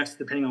and load next,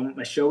 depending on what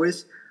my show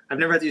is. I've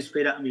never had to use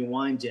fade out and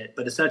rewind yet,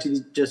 but essentially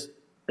just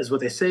as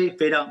what they say,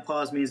 fade out and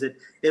pause means that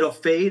it'll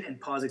fade and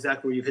pause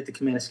exactly where you hit the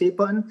command escape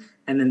button.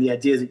 And then the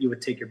idea is that you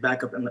would take your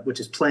backup, which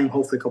is playing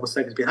hopefully a couple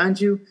seconds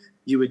behind you.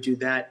 You would do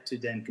that to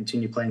then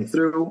continue playing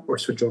through or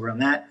switch over on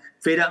that.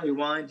 Fade out and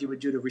rewind, you would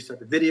do to restart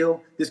the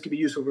video. This could be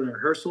useful for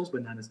rehearsals,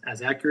 but not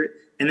as accurate.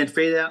 And then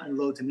fade out and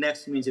load to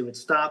next means it would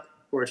stop,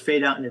 or it'd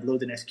fade out and it'd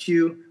load the next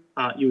cue.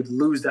 You would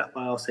lose that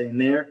file sitting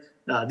there.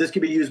 This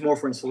could be used more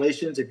for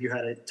installations if you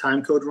had a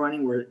time code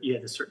running where you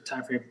had a certain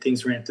time frame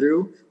things ran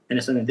through, and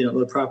if something didn't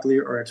load properly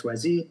or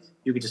XYZ,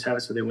 you could just have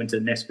it so they went to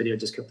the next video,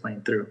 just kept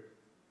playing through.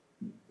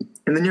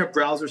 And then you have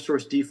browser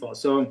source default.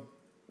 So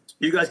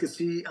you guys could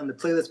see on the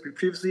playlist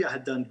previously, I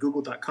had done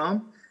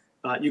google.com.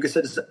 You could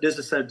set this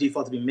is set of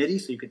default to be MIDI,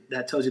 so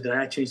that tells you that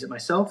I changed it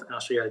myself, and I'll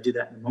show you how to do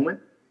that in a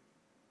moment.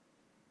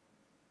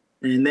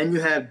 And then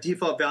you have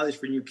default values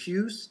for new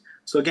cues.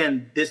 So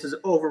again, this is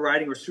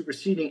overriding or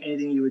superseding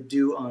anything you would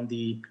do on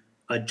the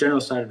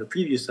general side or the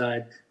preview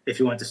side if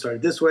you want to start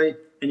it this way.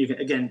 And you can,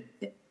 again,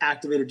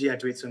 activate or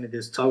deactivate some of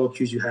these toggle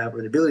cues you have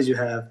or the abilities you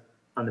have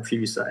on the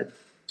preview side.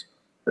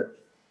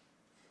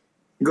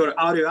 You go to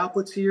audio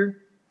outputs here.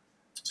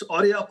 So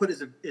audio output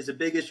is a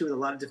big issue with a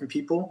lot of different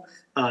people.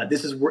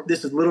 This is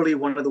literally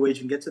one of the ways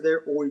you can get to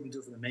there, or you can do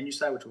it from the menu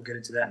side, which we'll get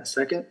into that in a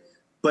second.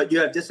 But you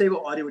have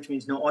disable audio, which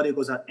means no audio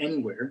goes out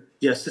anywhere.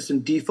 You have system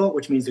default,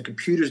 which means the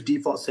computer's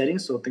default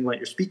settings. So think about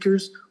your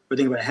speakers, or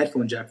think about a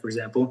headphone jack, for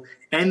example.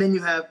 And then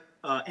you have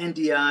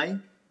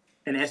NDI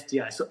and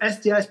SDI. So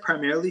SDI is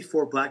primarily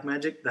for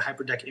Blackmagic, the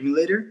HyperDeck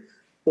emulator,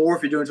 or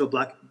if you're doing it to a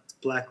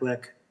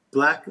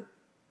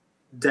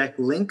Black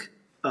Link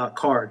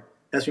card.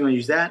 That's when you want to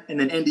use that. And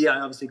then NDI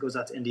obviously goes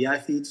out to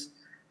NDI feeds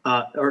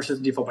or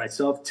system default by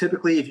itself.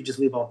 Typically, if you just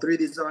leave all three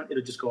of these on,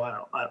 it'll just go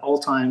out at all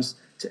times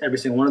to every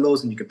single one of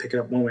those, and you can pick it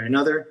up one way or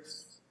another.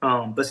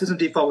 But system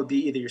default would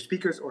be either your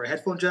speakers or a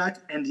headphone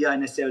jack. NDI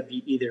and SDI would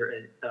be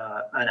either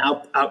an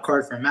out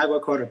card for a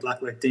Magwell card or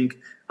Blacklight Dink.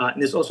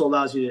 And this also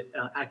allows you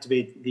to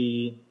activate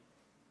the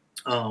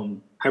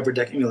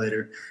HyperDeck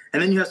emulator.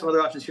 And then you have some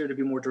other options here to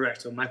be more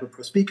direct. So Micro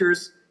Pro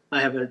speakers.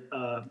 I have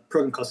a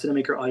program called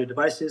Cinemaker Audio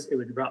Devices. It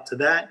would route to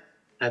that.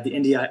 I have the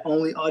NDI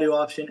only audio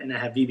option, and I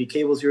have VB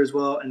cables here as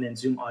well, and then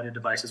Zoom audio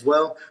device as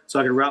well. So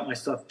I can route my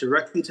stuff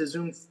directly to a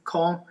Zoom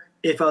call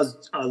if I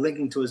was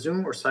linking to a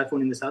Zoom or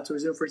siphoning this out to a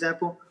Zoom, for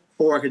example,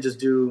 or I could just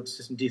do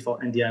system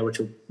default NDI, which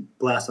will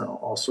blast on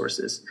all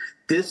sources.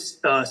 This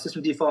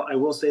system default, I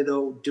will say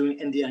though, doing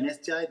NDI and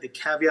SDI, the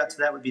caveat to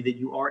that would be that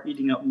you are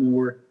eating up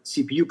more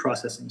CPU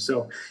processing.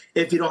 So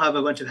if you don't have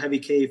a bunch of heavy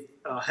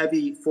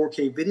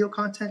 4K video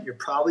content, you're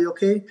probably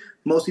okay.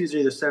 Most of these are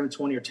either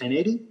 720 or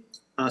 1080.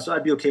 So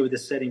I'd be okay with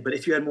this setting. But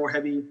if you had more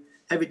heavy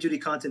duty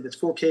content that's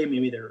 4K,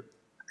 maybe they're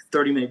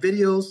 30-minute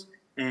videos,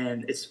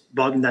 and it's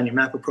bogging down your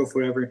MacBook Pro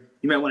for whatever,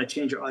 you might want to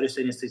change your audio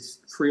settings to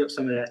free up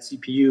some of that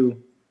CPU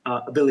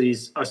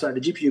abilities, or sorry,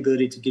 the GPU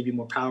ability to give you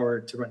more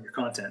power to run your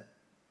content.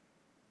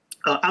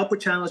 Output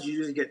channels, you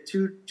usually get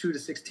 2 to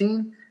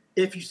 16.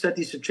 If you set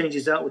these to change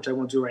these out, which I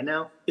won't do right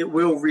now, it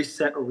will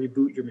reset or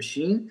reboot your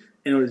machine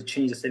in order to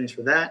change the settings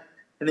for that.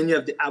 And then you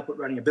have the output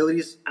routing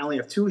abilities. I only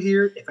have 2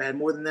 here. If I had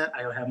more than that,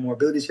 I would have more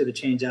abilities here to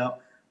change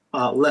out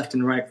left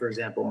and right, for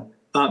example.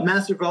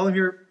 Master volume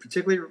here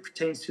particularly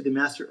pertains to the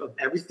master of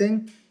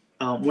everything.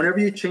 Whenever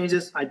you change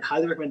this, I'd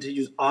highly recommend to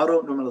use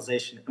auto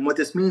normalization. And what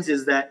this means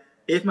is that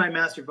if my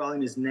master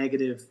volume is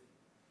negative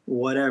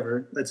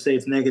whatever, let's say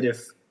it's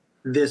negative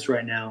this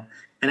right now,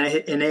 and I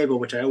hit enable,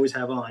 which I always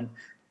have on,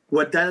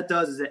 what that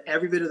does is that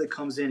every video that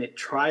comes in, it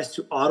tries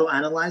to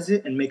auto-analyze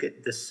it and make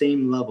it the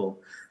same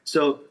level.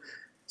 So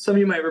some of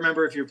you might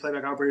remember if you're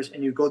playback operators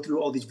and you go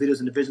through all these videos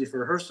individually for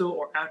rehearsal,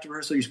 or after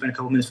rehearsal, you spend a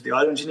couple minutes with the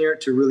audio engineer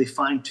to really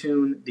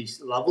fine-tune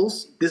these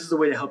levels. This is a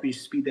way to help you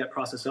speed that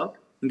process up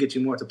and get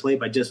you more to play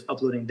by just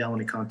uploading and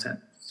downloading content.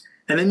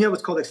 And then you have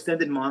what's called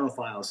extended mono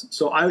files.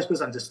 So I always put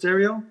this onto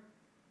stereo.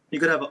 You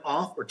could have an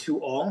off or 2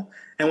 all.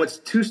 And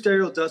what 2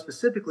 stereo does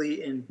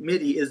specifically in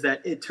MIDI is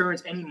that it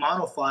turns any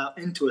mono file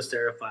into a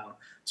stereo file.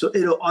 So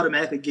it'll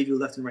automatically give you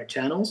left and right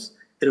channels.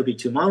 It'll be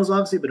 2 monos,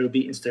 obviously, but it'll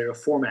be in stereo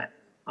format.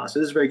 So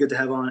this is very good to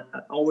have on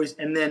always.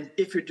 And then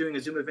if you're doing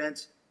a Zoom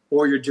event,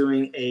 or you're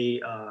doing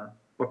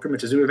or pretty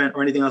much a Zoom event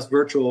or anything else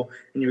virtual,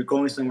 and you're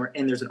going somewhere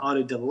and there's an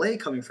audio delay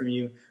coming from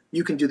you,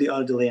 you can do the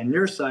audio delay on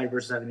your side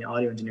versus having the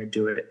audio engineer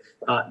do it.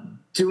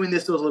 Doing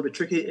this though is a little bit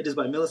tricky. It is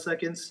by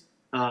milliseconds.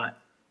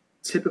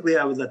 Typically,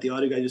 I would let the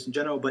audio guy do this in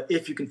general, but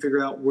if you can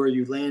figure out where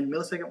you land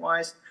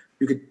millisecond-wise,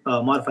 you could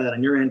modify that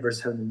on your end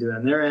versus having to do it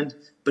on their end.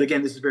 But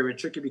again, this is very, very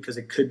tricky because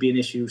it could be an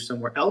issue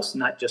somewhere else,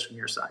 not just from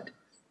your side.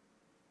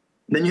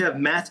 Then you have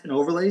mats and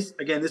overlays.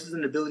 Again, this is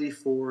an ability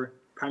for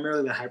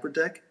primarily the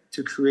HyperDeck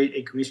to create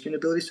a green screen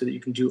ability so that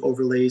you can do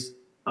overlays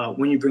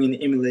when you bring in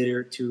the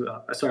emulator to,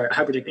 a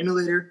HyperDeck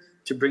emulator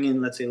to bring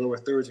in, let's say, lower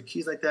thirds or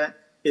keys like that.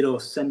 It'll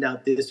send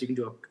out this. You can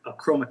do a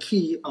chroma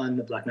key on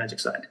the Blackmagic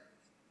side.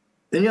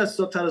 Then you have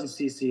subtitles and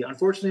CC.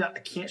 Unfortunately, I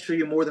can't show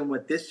you more than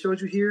what this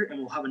shows you here, and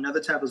we'll have another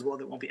tab as well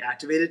that won't be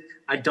activated.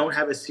 I don't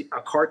have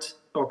a cart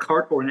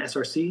or an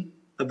SRC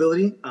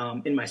ability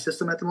in my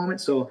system at the moment,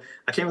 so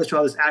I can't really show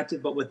how this is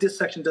active. But what this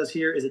section does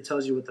here is it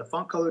tells you what the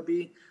font color would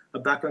be, a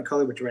background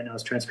color, which right now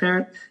is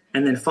transparent,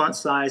 and then font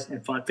size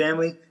and font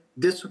family.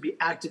 This would be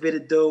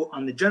activated, though,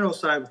 on the general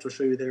side, which will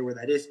show you there where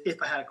that is.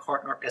 If I had a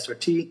cart or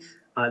SRT,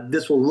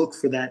 this will look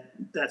for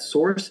that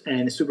source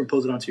and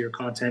superimpose it onto your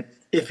content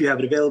if you have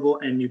it available,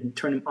 and you can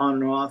turn them on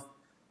and off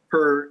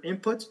per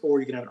inputs,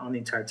 or you can have it on the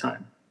entire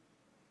time.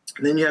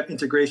 And then you have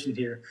integration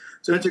here.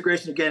 So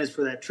integration, again, is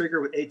for that trigger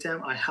with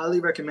ATEM. I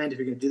highly recommend, if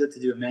you're going to do that, to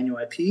do a manual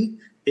IP.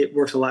 It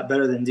works a lot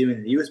better than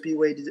doing the USB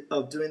way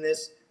of doing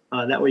this.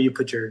 That way you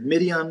put your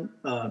MIDI on,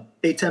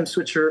 ATEM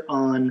switcher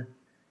on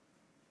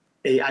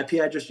a IP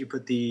address, you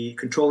put the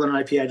controller on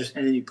an IP address,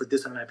 and then you put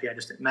this on an IP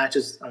address that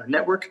matches on a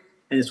network,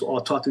 and this will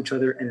all talk to each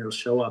other, and it'll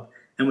show up.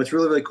 And what's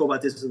really, really cool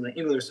about this is on the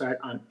emulator side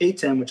on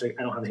ATEM, which I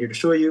don't have here to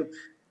show you.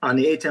 On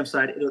the ATEM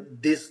side,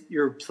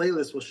 your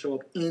playlist will show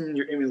up in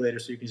your emulator,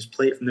 so you can just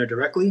play it from there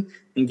directly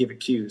and give it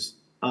cues.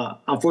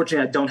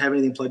 Unfortunately, I don't have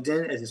anything plugged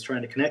in as it's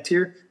trying to connect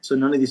here, so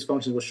none of these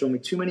functions will show me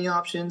too many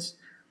options.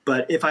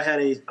 But if I had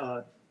if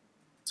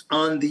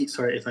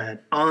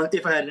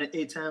I had an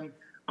ATEM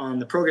on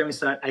the programming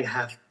side, I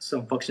have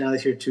some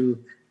functionality here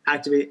to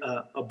activate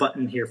a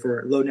button here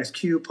for load next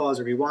cue, pause,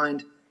 or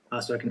rewind.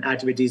 So I can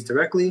activate these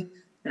directly,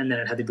 and then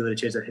I have the ability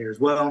to change that here as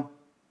well.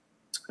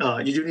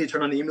 You do need to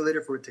turn on the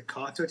emulator for it to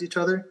talk to each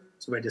other.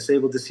 So if I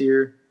disable this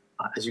here,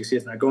 as you can see,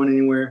 it's not going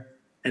anywhere.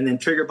 And then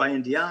trigger by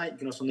NDI, you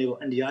can also enable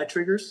NDI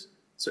triggers.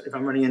 So if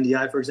I'm running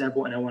NDI, for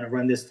example, and I want to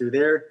run this through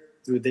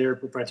their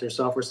proprietary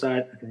software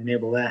side, I can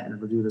enable that, and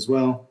it'll do it as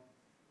well.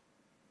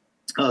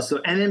 So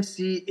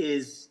NMC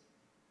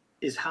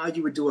is how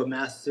you would do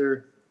a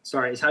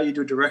is how you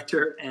do a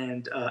director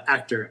and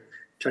actor.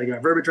 Try to get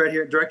my verbiage right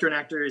here. Director and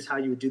actor is how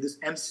you would do this.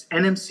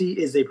 NMC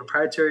is a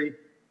proprietary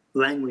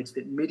language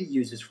that MIDI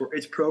uses for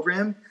its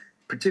program,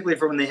 particularly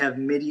for when they have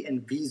MIDI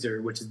and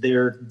Vzer, which is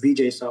their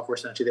VJ software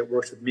essentially that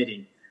works with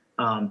MIDI.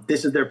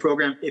 This is their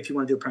program. If you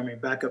want to do a primary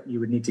backup, you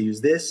would need to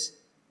use this.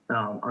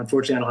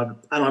 Unfortunately,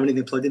 I don't have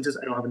anything plugged into this.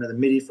 I don't have another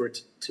MIDI for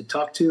it to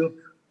talk to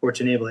or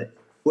to enable it.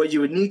 What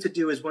you would need to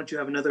do is once you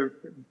have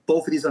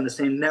both of these on the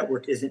same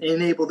network, is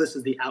enable this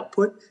as the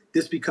output.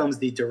 This becomes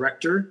the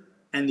director,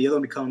 and the other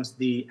one becomes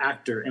the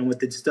actor. And what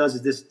this does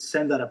is this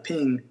sends out a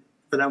ping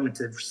for that one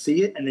to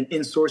see it, and then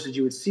in sources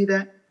you would see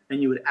that, and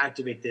you would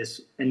activate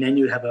this, and then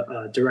you would have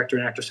a director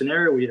and actor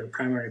scenario where you have a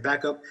primary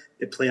backup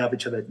that play off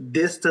each other.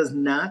 This does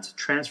not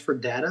transfer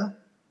data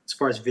as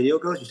far as video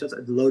goes. You still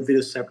have to load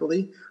videos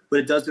separately.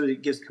 What it does do is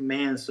it gives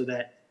commands so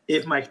that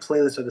if my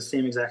playlists are the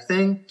same exact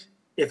thing,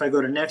 if I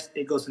go to next,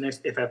 it goes to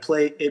next. If I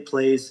play, it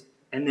plays.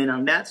 And then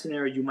on that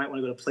scenario, you might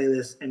want to go to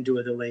playlist and do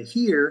a delay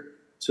here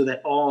so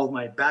that all of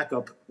my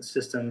backup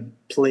system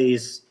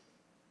plays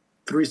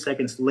 3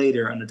 seconds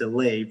later on the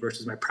delay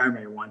versus my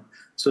primary one.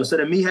 So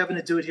instead of me having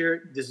to do it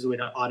here, this is a way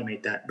to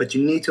automate that. But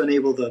you need to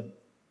enable the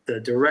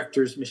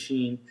director's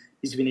machine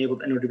needs to be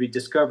enabled in order to be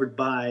discovered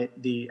by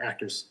the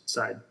actor's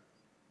side.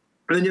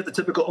 And then you have the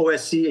typical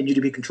OSC and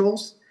UDP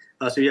controls.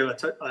 So you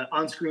have an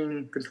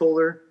on-screen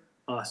controller,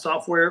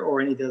 software,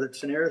 or any of the other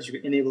scenarios. You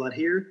can enable that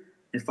here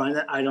and find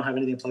that. I don't have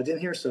anything plugged in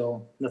here,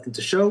 so nothing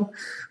to show.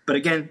 But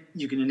again,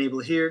 you can enable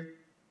it here.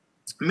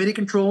 MIDI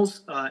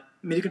controls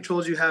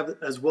you have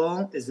as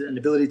well is an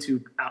ability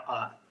to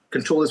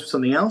control this with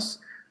something else.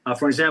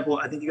 For example,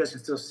 I think you guys can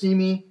still see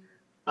me.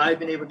 I've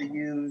been able to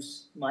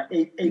use my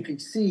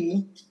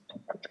APC.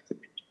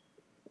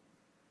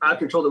 I've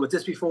controlled it with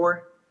this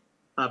before.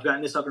 I've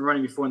gotten this up and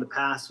running before in the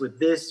past with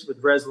this,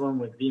 with Resloom,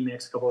 with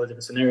vMix, a couple of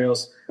different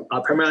scenarios,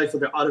 primarily for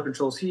the auto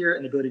controls here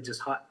and the ability to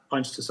just hot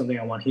punch to something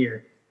I want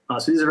here.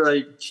 So these are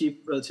really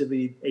cheap,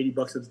 relatively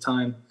 $80 at the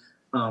time.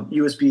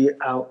 USB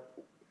out,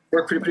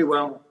 work pretty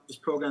well.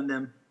 Just program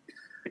them,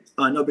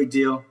 no big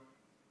deal.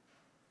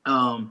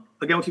 Again,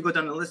 we'll keep going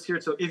down the list here.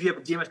 So if you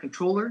have a DMX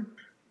controller,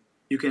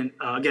 you can,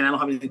 again, I don't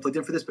have anything plugged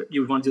in for this, but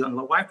you would want to do it on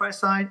the Wi-Fi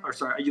side, or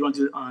sorry, you want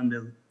to do it on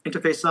the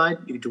interface side.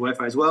 You can do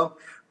Wi-Fi as well.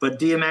 But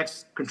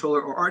DMX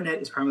controller or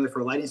ArtNet is primarily for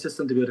a lighting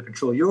system to be able to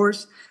control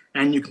yours.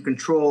 And you can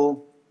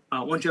control,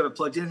 once you have it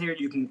plugged in here,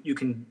 you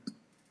can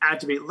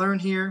activate Learn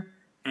here,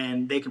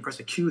 and they can press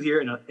a Q here,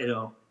 and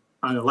it'll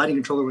on a lighting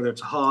controller, whether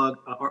it's a Hog,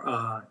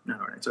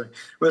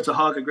 whether it's a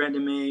Hog, a Grand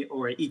MA,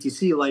 or a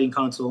ETC lighting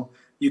console,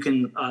 you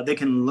can they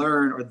can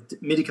learn, or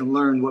MIDI can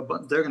learn what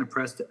button they're going to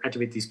press to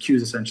activate these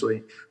cues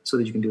essentially, so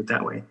that you can do it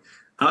that way.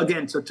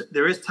 Again, so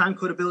there is time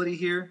code ability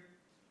here.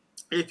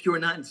 If you're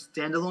not in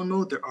standalone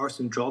mode, there are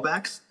some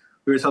drawbacks.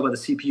 We were talking about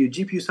the CPU,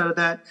 GPU side of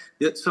that.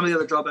 Some of the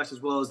other drawbacks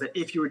as well is that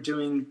if you were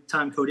doing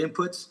time code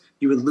inputs,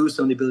 you would lose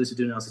some of the ability to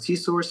do an LCT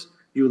source.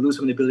 You would lose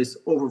some of the abilities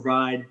to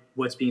override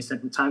what's being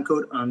sent from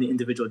timecode on the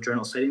individual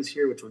journal settings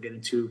here, which we'll get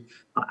into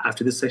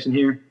after this section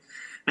here.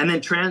 And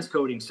then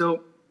transcoding.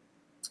 So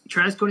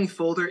transcoding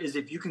folder is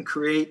if you can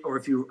create, or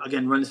if you,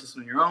 again, run the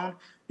system on your own,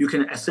 you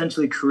can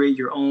essentially create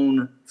your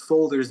own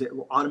folders that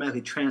will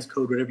automatically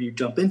transcode whatever you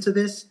jump into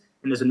this.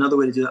 And there's another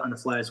way to do that on the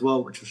fly as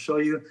well, which will show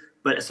you.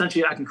 But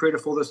essentially, I can create a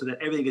folder so that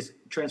everything is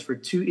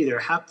transferred to either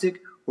haptic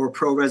or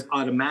ProRes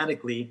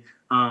automatically,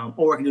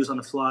 or I can do this on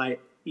the fly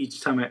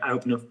each time I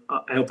open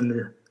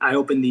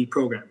the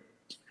program.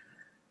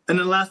 And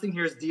then the last thing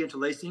here is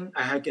deinterlacing.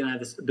 I can have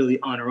this ability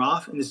on or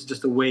off, and this is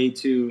just a way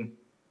to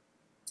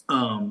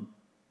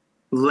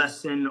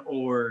lessen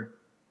or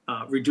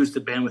reduce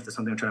the bandwidth of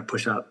something I'm trying to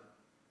push up.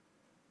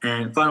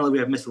 And finally, we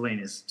have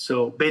miscellaneous.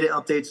 So beta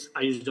updates,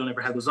 I usually don't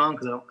ever have those on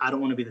because I don't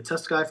want to be the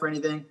test guy for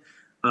anything.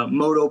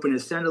 Mode open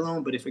is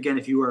standalone, but if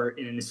you are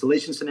in an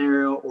installation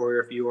scenario, or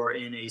if you are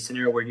in a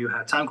scenario where you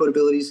have timecode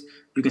abilities,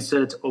 you can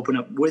set it to open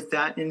up with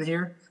that in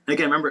here. And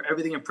again, remember,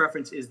 everything in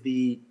preference is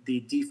the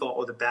default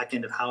or the back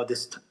end of how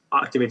this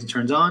activates and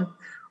turns on.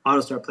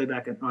 Auto start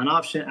playback on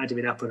option,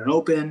 activate output on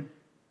open.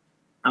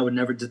 I would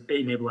never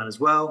enable that as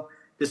well.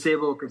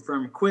 Disable,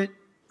 confirm, quit,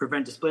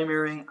 prevent display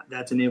mirroring,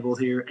 that's enabled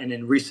here. And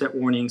then reset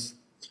warnings.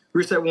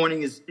 Reset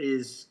warning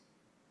is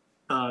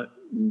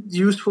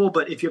useful,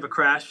 but if you have a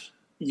crash,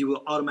 you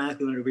will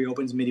automatically, when it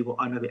reopens, MIDI will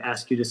automatically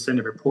ask you to send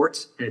a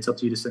report, and it's up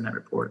to you to send that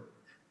report.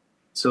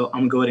 So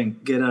I'm going to go ahead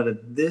and get out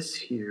of this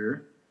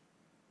here.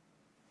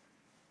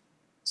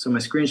 So my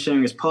screen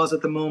sharing is paused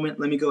at the moment.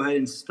 Let me go ahead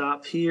and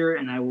stop here,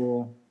 and I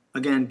will,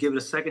 again, give it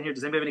a second here.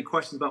 Does anybody have any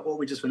questions about what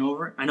we just went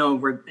over? I know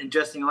we're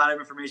ingesting a lot of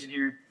information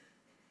here.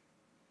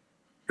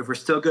 If we're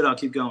still good, I'll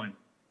keep going.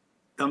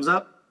 Thumbs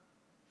up?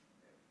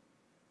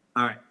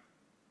 All right.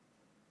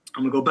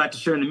 I'm going to go back to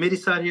sharing the MIDI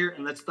side here,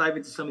 and let's dive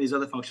into some of these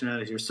other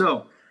functionalities here.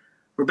 So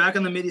we're back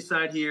on the MIDI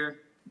side here.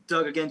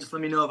 Doug, again, just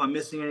let me know if I'm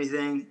missing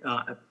anything.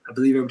 I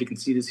believe everybody can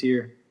see this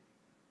here.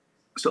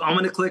 So I'm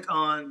going to click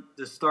on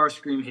the star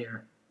screen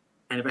here.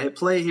 And if I hit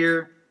play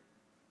here,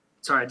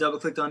 sorry, I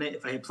double-clicked on it.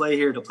 If I hit play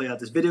here, it'll play out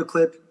this video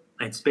clip.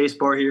 I hit space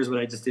bar here is what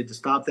I just did to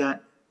stop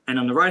that. And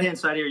on the right-hand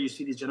side here, you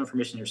see these general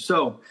information here.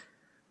 So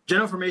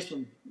general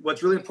information,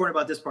 what's really important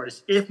about this part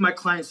is if my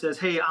client says,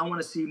 hey, I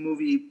want to see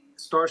movie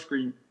star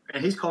screen,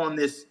 and he's calling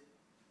this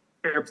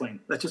airplane.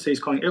 Let's just say he's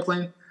calling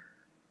airplane.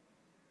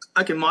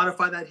 I can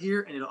modify that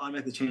here, and it'll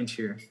automatically change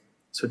here.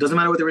 So it doesn't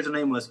matter what the original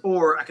name was.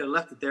 Or I could have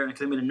left it there, and I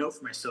could have made a note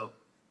for myself.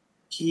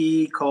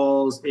 He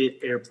calls it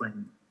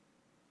airplane.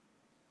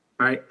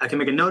 All right, I can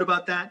make a note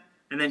about that.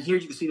 And then here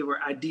you can see that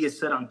where ID is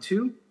set on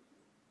 2.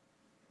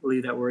 I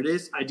believe that where it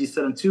is. ID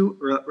set on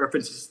 2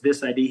 references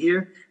this ID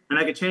here. And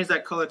I can change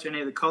that color to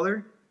any other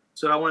color.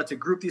 So I wanted to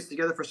group these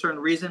together for a certain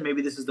reason.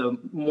 Maybe this is the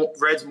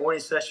red's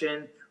morning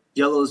session,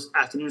 yellow's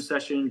afternoon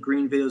session,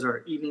 green videos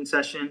are evening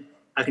session.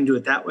 I can do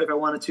it that way if I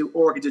wanted to,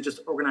 or I could do just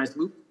organized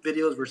loop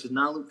videos versus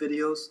non-loop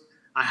videos.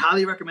 I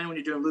highly recommend when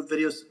you're doing loop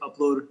videos,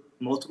 upload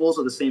multiples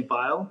of the same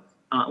file.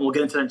 And we'll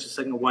get into that in just a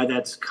second, why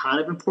that's kind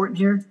of important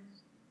here.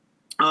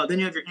 Then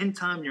you have your in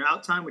time and your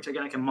out time, which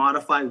again, I can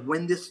modify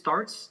when this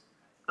starts,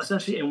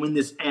 essentially, and when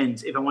this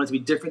ends, if I want it to be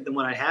different than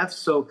what I have.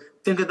 So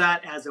think of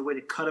that as a way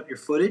to cut up your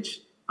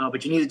footage,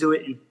 but you need to do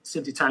it in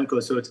simply time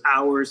code. So it's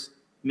hours,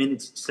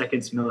 minutes,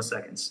 seconds,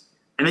 milliseconds.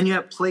 And then you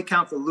have play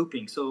count for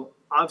looping. So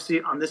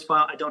obviously on this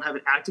file, I don't have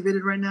it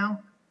activated right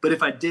now, but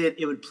if I did,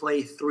 it would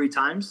play 3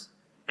 times.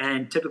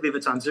 And typically if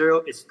it's on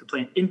 0, it's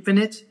playing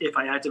infinite. If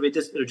I activate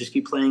this, it'll just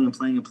keep playing and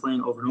playing and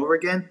playing over and over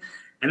again.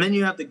 And then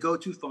you have the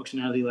go-to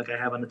functionality like I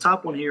have on the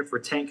top one here for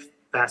tank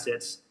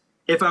facets.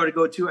 If I were to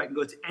go to, I can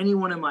go to any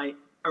one of my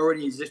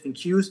already existing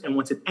cues, and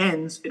once it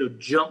ends, it'll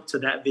jump to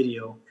that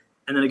video.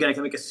 And then again, I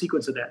can make a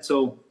sequence of that.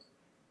 So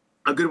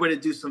a good way to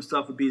do some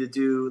stuff would be to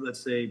do,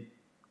 let's say,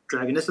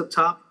 dragging this up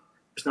top.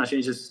 Just not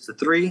change this to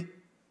 3.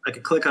 I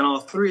could click on all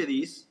 3 of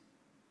these.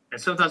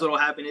 And sometimes what will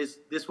happen is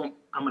this one,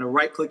 I'm going to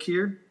right-click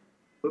here.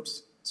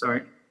 Oops,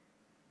 sorry.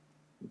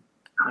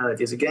 Highlight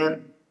these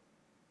again.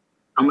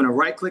 I'm going to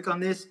right-click on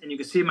this, and you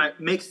can see my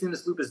make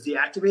stimulus loop is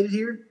deactivated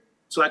here.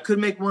 So I could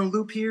make one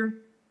loop here.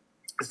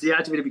 It's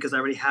deactivated because I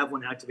already have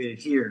one activated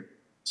here.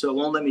 So it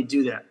won't let me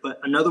do that.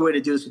 But another way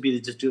to do this would be to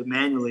just do it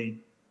manually,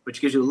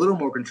 which gives you a little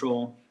more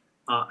control.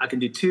 I can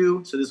do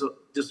 2, so this will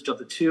jump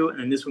to 2, and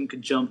then this one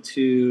could jump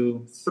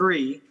to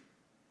 3,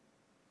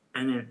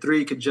 and then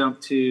 3 could jump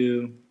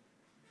to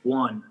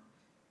 1.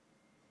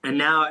 And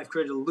now I've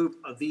created a loop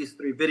of these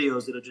 3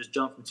 videos that'll just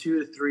jump from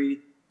 2 to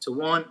 3 to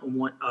 1,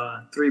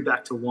 and 3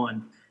 back to 1.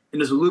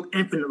 And there's a loop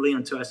infinitely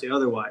until I say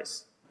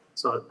otherwise.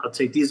 So I'll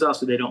take these off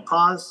so they don't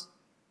pause.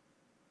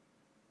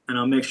 And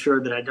I'll make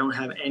sure that I don't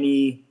have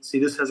any. See,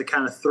 this has a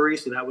count of 3,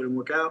 so that wouldn't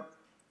work out.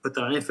 Put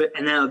that on infinite.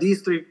 And now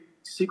these 3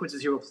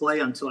 sequences here will play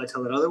until I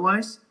tell it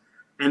otherwise.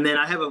 And then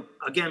I have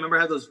again, remember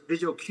I have those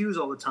visual cues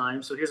all the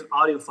time. So here's an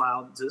audio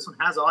file. So this one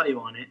has audio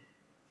on it.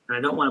 And I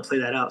don't want to play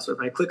that out. So if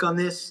I click on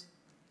this,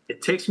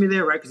 it takes me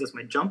there, right? Because that's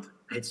my jump.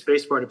 I hit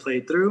spacebar to play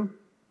it through.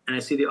 And I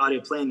see the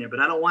audio playing there.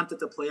 But I don't want it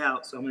to play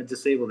out. So I'm going to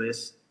disable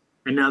this.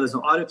 And now there's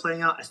no audio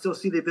playing out. I still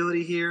see the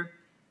ability here.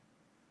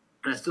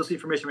 And I still see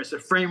information, right? So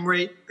frame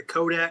rate, the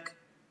codec.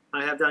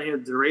 I have down here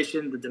the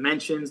duration, the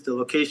dimensions, the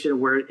location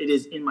where it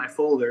is in my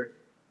folder.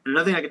 And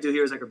another thing I could do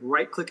here is I could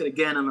right-click it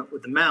again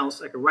with the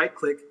mouse. I could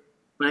right-click,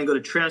 and I can go to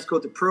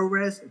transcode to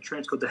ProRes and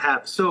transcode to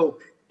HAP. So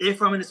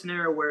if I'm in a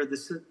scenario where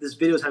this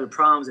video is having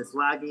problems, it's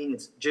lagging,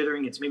 it's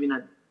jittering, it's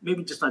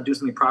maybe just not doing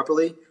something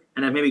properly,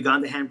 and I've maybe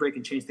gone to Handbrake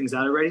and changed things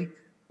out already,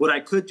 what I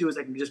could do is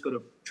I can just go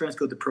to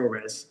transcode to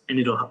ProRes, and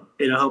it'll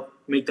help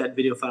make that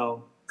video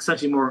file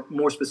essentially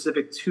more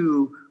specific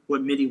to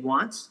what MIDI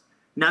wants.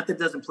 Not that it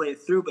doesn't play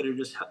it through, but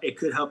it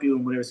could help you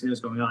in whatever scenario is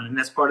going on. And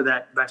that's part of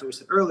that, back to what we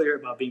said earlier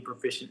about being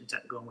proficient and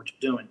technical in what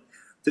you're doing.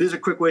 So these are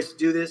quick ways to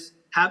do this.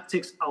 HAP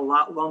takes a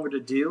lot longer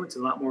to do. It's a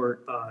lot more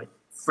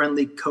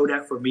friendly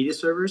codec for media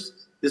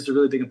servers. This is a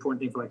really big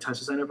important thing for like Touch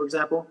Designer, for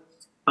example.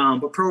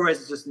 But ProRes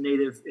is just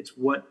native. It's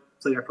what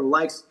Playback Pro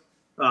likes.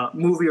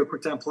 Movie or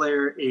QuickTime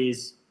Player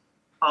is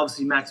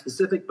obviously Mac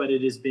specific, but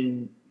it has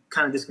been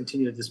kind of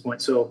discontinued at this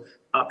point. So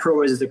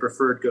ProRes is the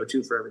preferred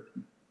go-to for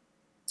everything.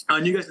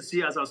 And you guys can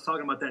see as I was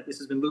talking about that, this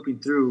has been looping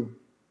through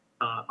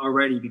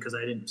already because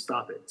I didn't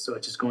stop it. So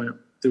it's just going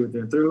through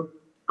and through.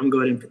 I'm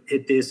going to go ahead and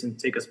hit this and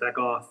take us back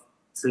off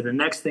to the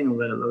next thing and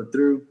let it load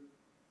through.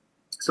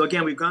 So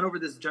again, we've gone over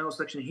this general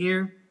section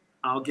here.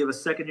 I'll give a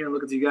second here and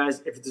look at you guys.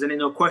 If there's any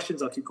no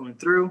questions, I'll keep going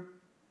through.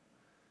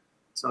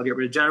 So I'll get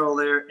rid of general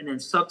there. And then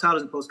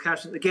subtitles and closed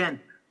captions. Again,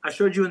 I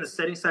showed you in the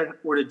settings side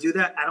where to do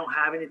that. I don't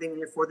have anything in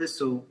here for this,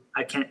 so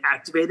I can't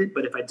activate it.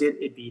 But if I did,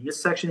 it'd be in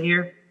this section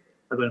here.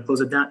 I'm going to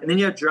close it down. And then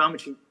you have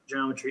geometry.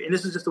 And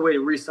this is just a way to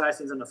resize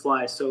things on the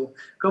fly. So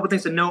a couple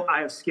things to note.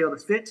 I have scale to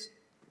fit,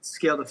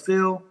 scale to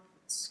fill,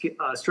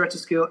 stretch to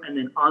scale, and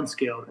then on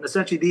scale. And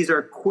essentially, these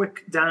are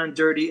quick, down and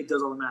dirty. It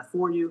does all the math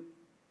for you.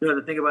 You don't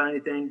have to think about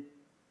anything.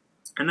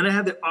 And then I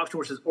have the option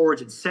which says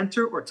origin,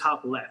 center or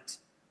top left.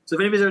 So if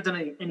anybody's ever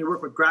done any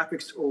work with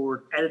graphics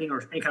or editing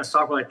or any kind of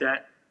software like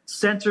that,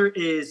 center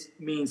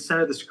means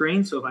center of the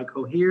screen. So if I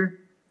go here,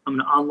 I'm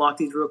going to unlock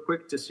these real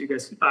quick just so you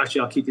guys,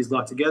 actually I'll keep these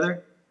locked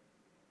together.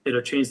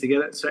 It'll change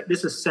together. So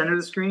this is center of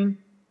the screen.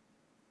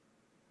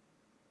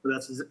 So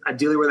that's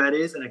ideally where that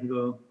is. And I can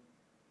go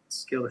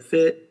scale to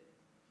fit.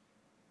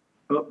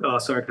 Oh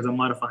sorry, because I'm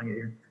modifying it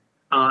here.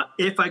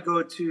 If I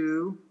go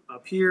to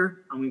up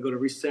here, I'm going to go to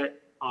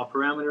reset all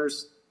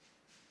parameters.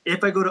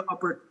 If I go to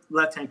upper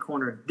left-hand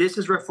corner, this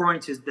is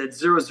referring to that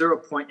 0,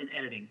 point in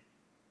editing.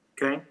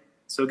 Okay?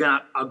 So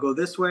again, I'll go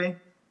this way,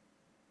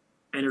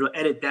 and it'll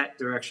edit that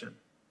direction.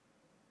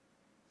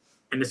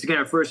 And this again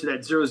refers to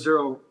that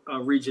 0,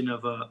 region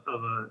of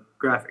a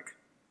graphic.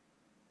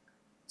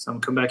 So I'm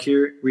going to come back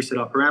here, reset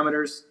all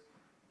parameters.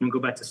 I'm going to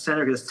go back to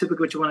center because that's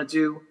typically what you want to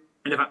do.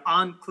 And if I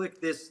unclick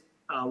this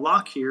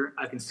lock here,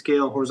 I can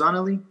scale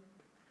horizontally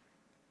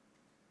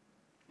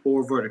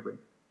or vertically.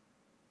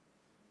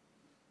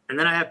 And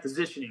then I have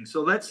positioning.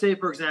 So let's say,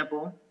 for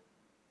example,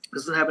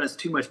 this doesn't happen as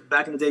too much.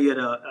 Back in the day, you had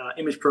a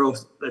Image Pro,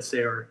 let's say,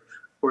 or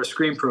a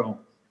Screen Pro.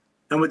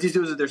 And what these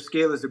do is they're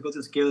scalers, they're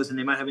built-in scalers, and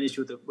they might have an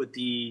issue with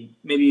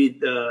maybe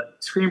the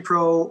Screen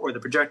Pro or the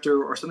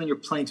projector or something you're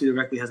playing to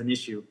directly has an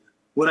issue.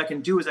 What I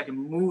can do is I can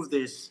move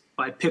this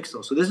by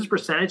pixel. So this is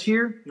percentage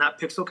here, not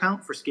pixel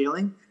count for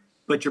scaling,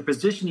 but your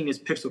positioning is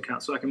pixel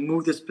count. So I can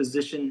move this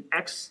position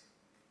X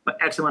by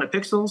X amount of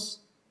pixels,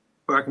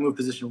 or I can move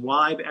position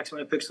Y by X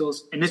amount of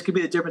pixels. And this could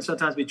be the difference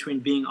sometimes between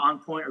being on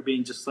point or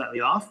being just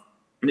slightly off.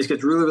 And this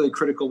gets really, really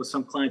critical with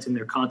some clients in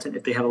their content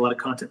if they have a lot of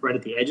content right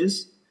at the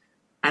edges.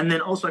 And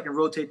then also I can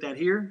rotate that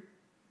here,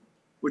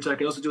 which I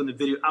can also do on the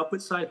video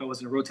output side if I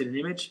wasn't to rotate an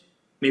image.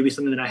 Maybe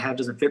something that I have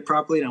doesn't fit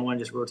properly and I want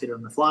to just rotate it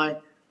on the fly.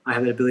 I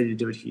have the ability to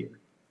do it here.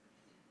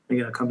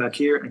 Again, I'll come back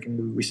here. I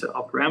can reset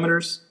all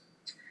parameters.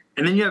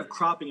 And then you have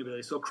cropping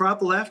ability. So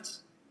crop left,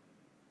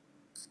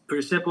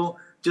 pretty simple.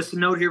 Just a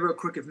note here real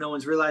quick, if no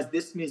one's realized,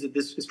 this means that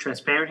this is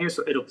transparent here,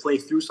 so it'll play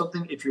through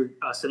something. If you're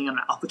sitting on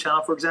an alpha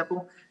channel, for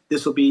example,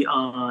 this will be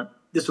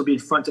in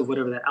front of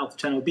whatever that alpha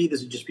channel will be.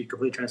 This will just be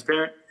completely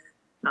transparent.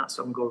 Now,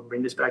 so I'm going to go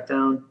bring this back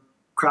down.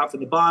 Crop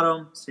from the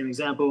bottom, same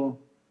example.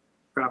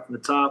 Crop from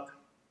the top,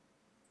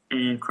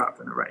 and crop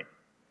from the right.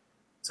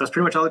 So that's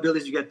pretty much all the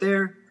abilities you get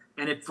there.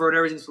 And if for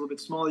whatever reason it's a little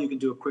bit smaller, you can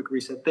do a quick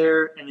reset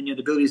there. And then you have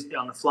the abilities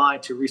on the fly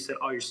to reset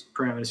all your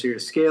parameters here: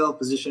 scale,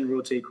 position,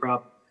 rotate,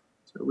 crop.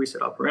 So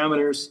reset all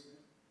parameters.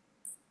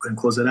 Go ahead and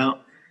close that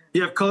out.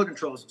 You have color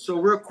controls. So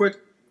real quick,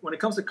 when it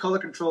comes to color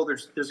control,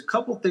 there's a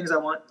couple things I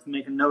want to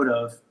make a note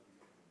of.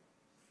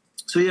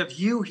 So you have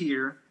hue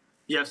here,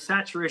 you have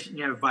saturation,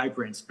 you have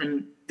vibrance.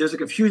 And there's a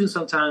confusion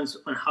sometimes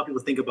on how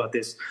people think about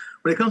this.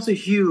 When it comes to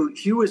hue,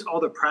 hue is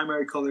all the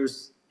primary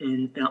colors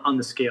on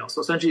the scale.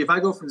 So essentially, if I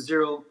go from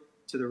 0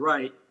 to the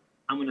right,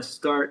 I'm going to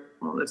start,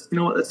 well, let's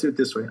do it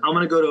this way. I'm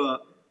going to go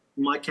to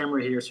my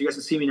camera here, so you guys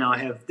can see me now. I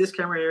have this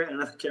camera here and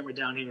another camera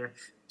down here,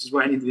 which is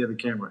why I need the other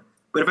camera.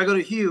 But if I go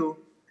to hue,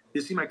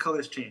 you'll see my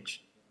colors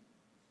change,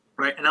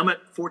 right? And I'm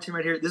at 14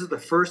 right here. This is the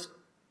first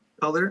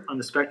color on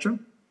the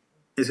spectrum.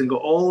 It's going to go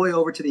all the way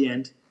over to the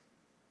end.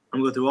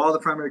 I'm going to go through all the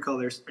primary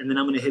colors, and then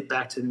I'm going to hit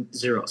back to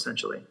 0,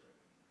 essentially.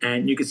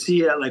 And you can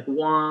see at like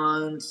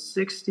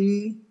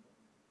 160,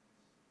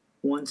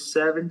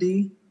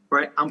 170,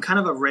 right? I'm kind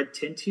of a red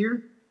tint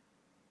here.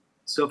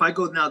 So if I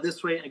go now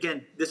this way,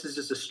 again, this is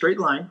just a straight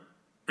line,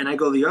 and I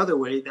go the other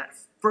way, that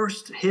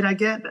first hit I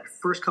get, that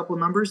first couple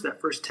numbers, that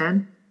first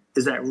 10,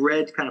 is that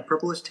red kind of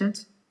purplish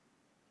tint,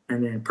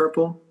 and then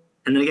purple.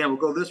 And then again, we'll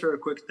go this way real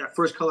quick. That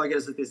first color I get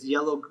is like this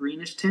yellow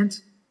greenish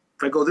tint.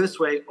 If I go this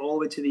way, all the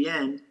way to the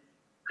end,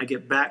 I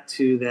get back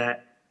to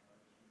that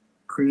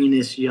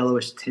greenish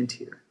yellowish tint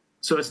here.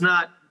 So it's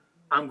not,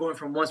 I'm going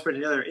from one spectrum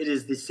to the other. It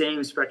is the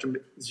same spectrum.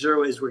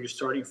 0 is where you're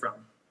starting from.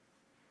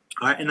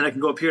 All right, and then I can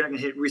go up here and I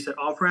can hit reset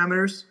all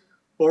parameters,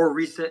 or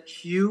reset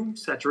hue,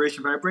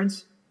 saturation,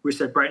 vibrance,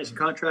 reset brightness and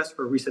contrast,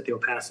 or reset the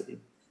opacity.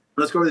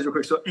 Let's go over these real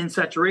quick. So in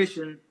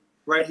saturation,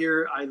 right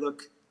here, I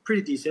look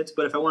pretty decent,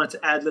 but if I wanted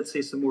to add, let's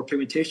say, some more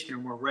pigmentation or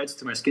more reds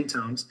to my skin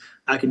tones,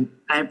 I can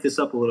amp this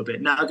up a little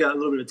bit. Now I've got a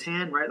little bit of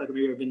tan, right? Like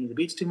maybe I've been to the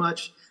beach too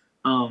much.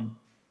 And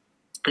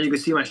you can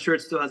see my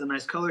shirt still has a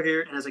nice color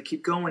here. And as I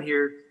keep going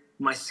here,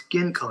 my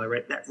skin color,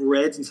 right? That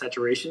reds and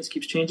saturations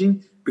keeps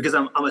changing because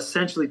I'm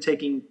essentially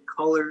taking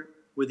color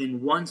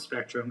within one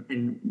spectrum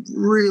and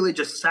really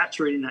just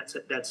saturating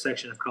that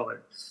section of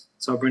color.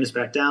 So I'll bring this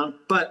back down,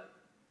 but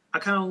I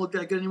kind of don't look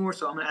that good anymore.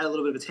 So I'm going to add a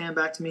little bit of a tan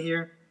back to me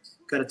here.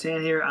 Got a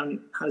tan here.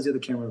 How does the other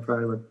camera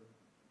probably look?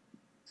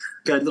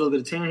 Got a little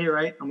bit of tan here,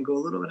 right? I'm going to go a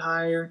little bit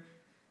higher.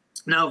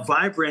 Now,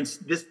 vibrance,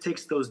 this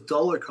takes those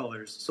duller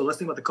colors. So let's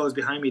think about the colors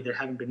behind me that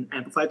haven't been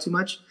amplified too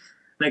much.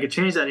 And I can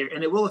change that here.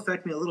 And it will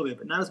affect me a little bit,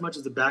 but not as much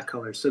as the back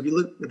colors. So if you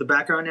look at the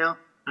background now,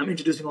 I'm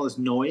introducing all this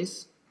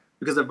noise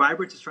because the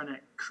vibrance is trying to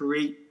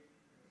create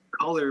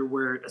color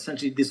where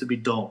essentially this would be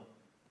dull.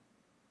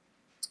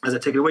 As I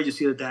take it away, you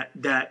see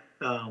that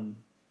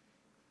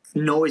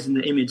noise in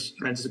the image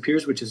kind of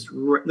disappears, which is,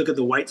 look at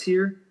the whites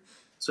here.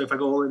 So if I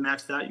go all the way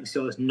maxed out, you can see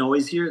all this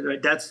noise here.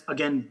 Right? That's,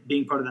 again,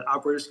 being part of that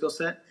operator skill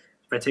set.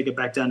 If I take it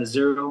back down to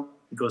 0,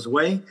 it goes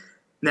away.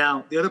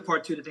 Now, the other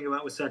part, too, to think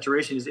about with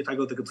saturation is if I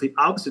go the complete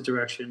opposite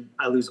direction,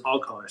 I lose all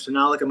color. So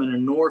now, like I'm in a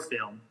NOR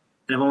film,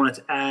 and if I wanted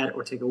to add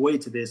or take away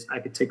to this, I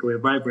could take away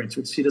vibrance,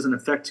 which see doesn't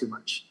affect too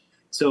much.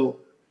 So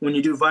when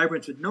you do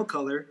vibrance with no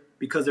color,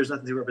 because there's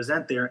nothing to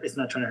represent there, it's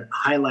not trying to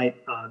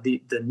highlight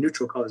the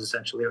neutral colors,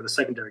 essentially, or the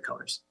secondary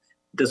colors.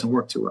 It doesn't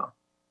work too well.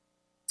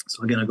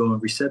 So again, I'll go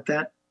and reset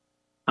that.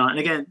 And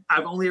again,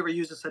 I've only ever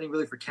used this setting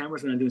really for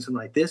cameras when I'm doing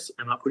something like this.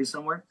 I'm not putting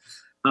somewhere.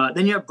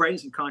 Then you have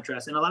brightness and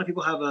contrast. And a lot of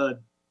people have a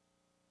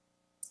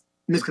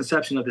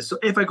misconception of this. So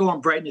if I go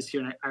on brightness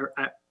here and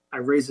I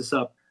raise this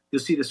up,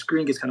 you'll see the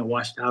screen gets kind of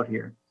washed out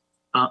here.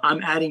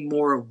 I'm adding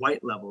more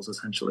white levels,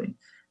 essentially.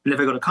 And if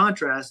I go to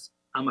contrast,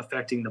 I'm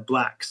affecting the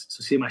blacks.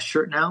 So see my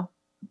shirt now,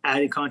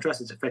 adding contrast,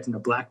 it's affecting the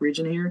black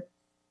region here.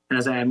 And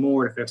as I add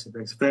more, it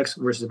affects,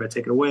 versus if I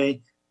take it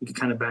away, you can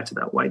kind of back to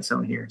that white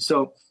zone here.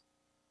 So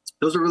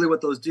those are really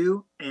what those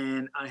do.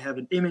 And I have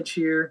an image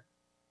here,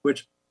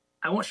 which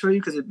I won't show you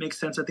because it makes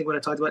sense, I think, what I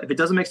talked about. If it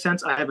doesn't make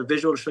sense, I have a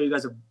visual to show you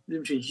guys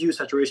between hue,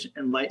 saturation,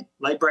 and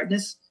light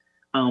brightness.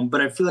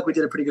 But I feel like we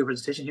did a pretty good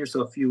presentation here.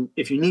 So if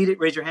you need it,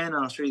 raise your hand,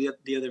 and I'll show you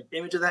the other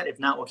image of that. If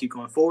not, we'll keep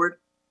going forward.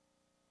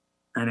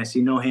 And I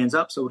see no hands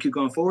up, so we'll keep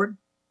going forward.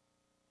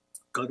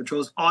 Color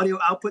controls, audio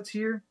outputs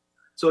here.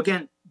 So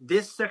again,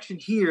 this section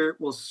here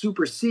will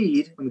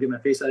supersede. Let me get my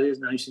face out of here.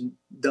 Now you should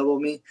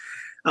double me.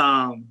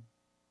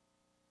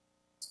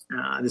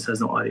 This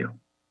has no audio.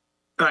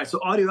 All right, so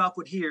audio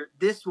output here.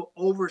 This will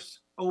or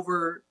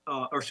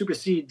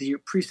supersede the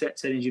preset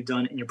settings you've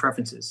done in your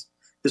preferences.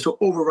 This will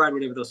override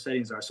whatever those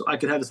settings are. So I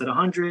could have this at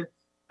 100.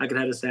 I could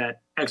have this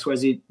at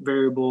XYZ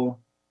variable.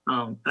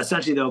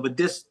 Essentially, though, but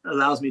this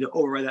allows me to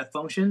override that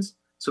functions.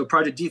 So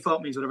project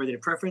default means whatever I did a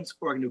preference,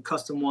 or I can do a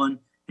custom one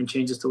and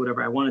change this to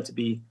whatever I want it to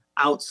be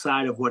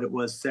outside of what it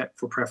was set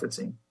for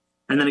preferencing.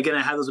 And then again,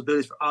 I have those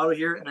abilities for auto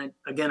here. And I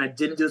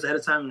didn't do this ahead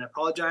of time, and I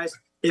apologize.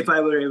 If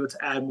I were able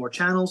to add more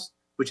channels,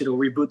 which it'll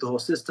reboot the whole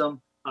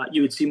system,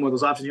 you would see more of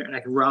those options here, and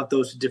I can route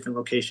those to different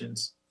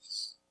locations.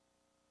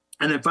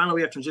 And then finally,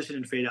 we have transition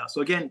and fade out.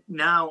 So again,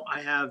 now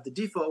I have the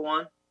default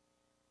one.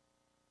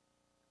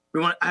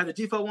 I have the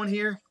default one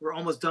here. We're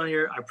almost done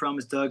here. I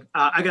promise, Doug.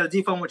 I got a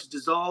default one, which is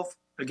dissolve.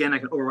 Again, I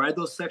can override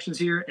those sections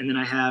here. And then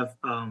I have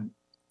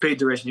fade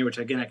duration here, which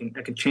again,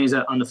 I can change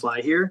that on the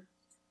fly here.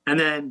 And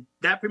then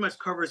that pretty much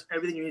covers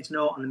everything you need to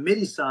know on the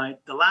MIDI side.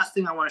 The last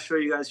thing I want to show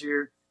you guys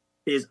here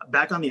is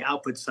back on the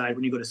output side.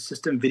 When you go to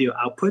system video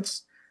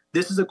outputs,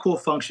 this is a cool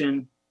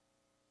function.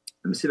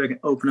 Let me see if I can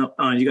open up.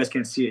 You guys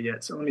can't see it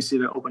yet. So let me see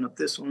if I open up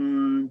this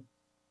one.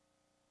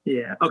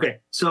 Yeah, okay.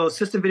 So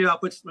system video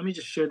outputs, let me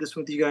just share this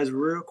with you guys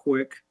real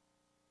quick.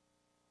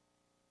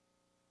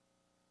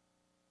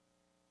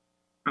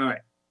 All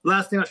right.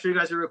 Last thing I'll show you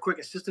guys real quick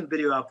is system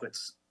video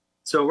outputs.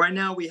 So right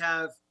now we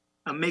have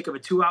a make of a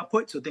 2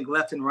 output. So think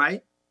left and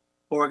right,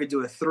 or I could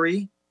do a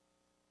 3,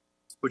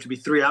 which would be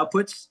 3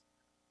 outputs.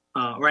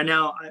 Right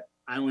now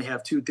I only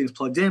have 2 things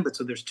plugged in, but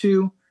so there's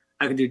 2.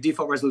 I can do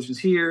default resolutions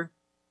here,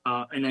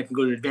 and I can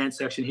go to the advanced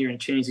section here and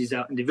change these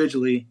out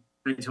individually.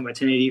 19 by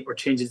 1080, or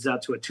change this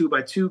out to a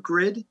 2x2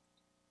 grid,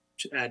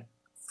 which add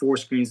 4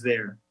 screens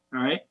there.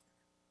 All right.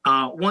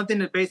 One thing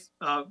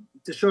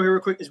to show here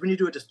real quick is when you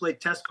do a display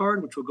test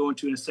card, which we'll go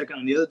into in a second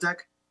on the other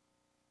deck.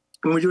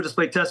 When we do a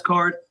display test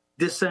card,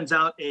 this sends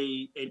out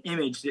an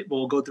image that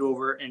we'll go through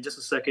over in just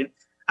a second.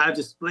 I have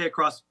display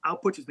across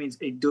outputs, which means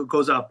it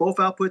goes out both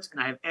outputs, and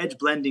I have edge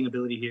blending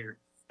ability here.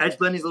 Edge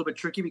blending is a little bit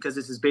tricky because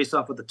this is based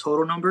off of the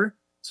total number.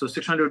 So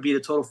 600 would be the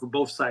total for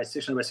both sides,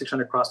 600 by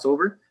 600 crossed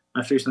over.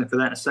 I'll show you something for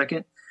that in a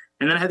second.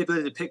 And then I have the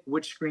ability to pick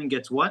which screen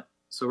gets what.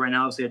 So right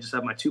now, obviously, I just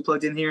have my 2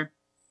 plugged in here.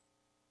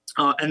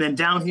 And then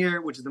down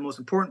here, which is the most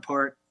important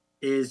part,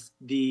 is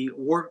the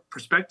warp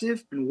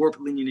perspective and warp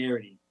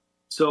linearity.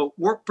 So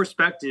warp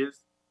perspective,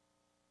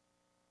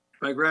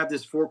 if I grab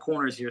this 4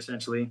 corners here,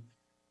 essentially,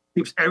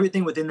 keeps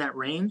everything within that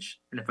range.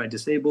 And if I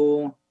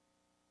disable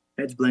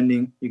edge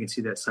blending, you can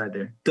see that side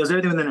there. Does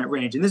everything within that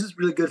range. And this is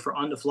really good for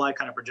on-the-fly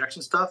kind of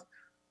projection stuff.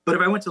 But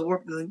if I went to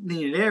warp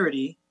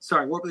linearity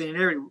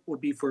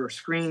would be for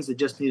screens that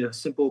just need a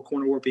simple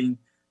corner warping,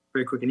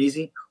 very quick and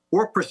easy.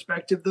 Warp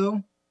perspective,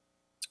 though,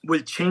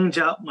 would change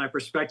out my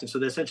perspective. So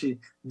that essentially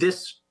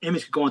this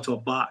image could go into a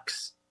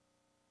box,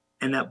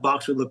 and that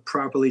box would look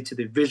properly to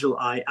the visual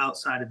eye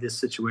outside of this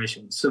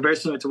situation. So very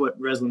similar to what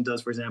Reslim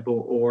does, for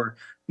example, or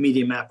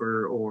Media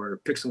Mapper or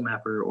Pixel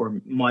Mapper or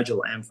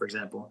Module M, for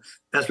example.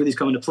 That's where these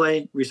come into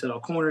play. Reset all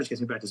corners,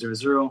 gets me back to 0,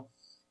 0.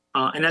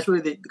 And that's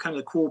really the kind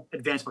of the cool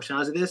advanced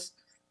functionality of this.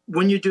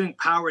 When you're doing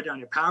power down,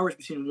 your power is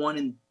between 1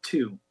 and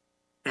 2,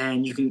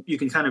 and you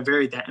can kind of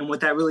vary that. And what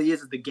that really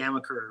is the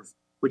gamma curve,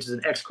 which is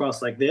an X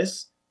cross like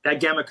this. That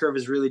gamma curve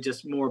is really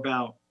just more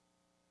about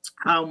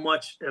how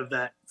much of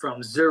that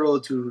from 0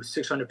 to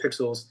 600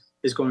 pixels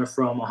is going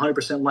from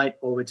 100% light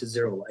all the way to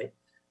 0 light.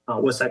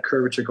 What's that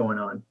curvature going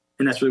on?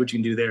 And that's really what you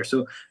can do there.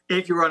 So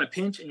if you're on a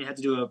pinch and you have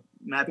to do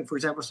mapping, for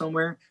example,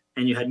 somewhere,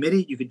 and you had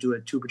MIDI, you could do a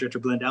 2 projector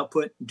blend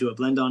output, do a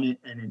blend on it,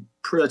 and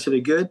it's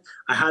relatively good.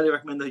 I highly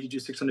recommend that you do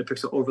 600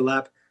 pixel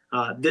overlap.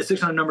 This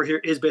 600 number here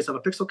is based off a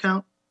pixel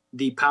count.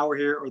 The power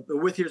here, or the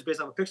width here, is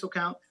based off a pixel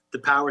count. The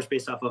power is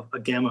based off of a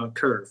gamma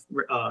curve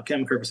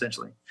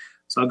essentially.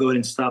 So I'll go ahead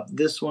and stop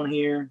this one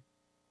here.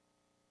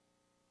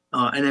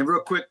 And then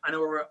real quick, I know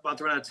we're about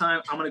to run out of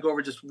time. I'm going to go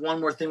over just one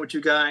more thing with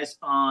you guys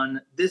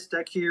on this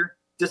deck here,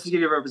 just to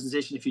give you a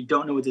representation. If you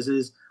don't know what this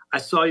is, I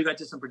saw you guys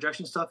did some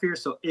projection stuff here.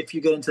 So if you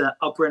get into that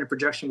upper end of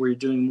projection where you're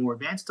doing more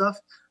advanced stuff,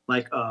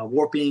 like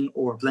warping,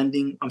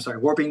 blending,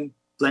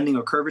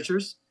 or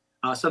curvatures,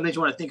 some things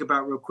you want to think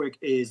about real quick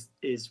is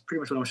pretty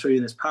much what I'm going to show you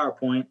in this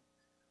PowerPoint.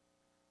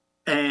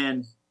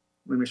 And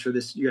let me make sure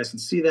you guys can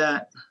see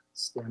that.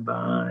 Stand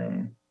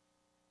by.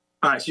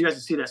 All right, so you guys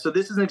can see that. So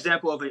this is an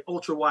example of an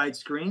ultra wide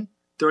screen,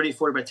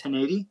 3040 by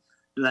 1080.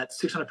 That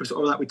 600 pixel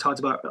overlap we talked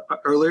about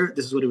earlier.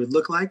 This is what it would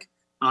look like.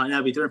 And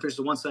that'd be 300 pixels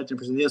on one side, 10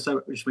 pixels on the other side,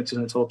 which makes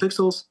 600 total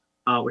pixels,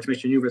 which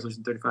makes your new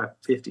resolution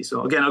 3550.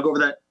 So again, I'll go over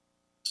that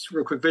just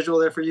real quick visual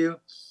there for you.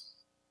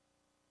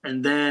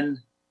 And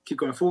then keep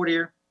going forward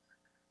here.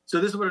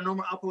 So this is what a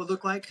normal output would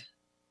look like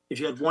if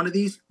you had one of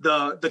these.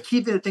 The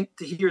key thing to think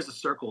to here is the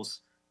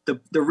circles.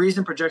 The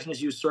reason projection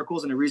is used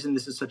circles, and the reason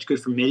this is such good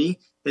for MIDI,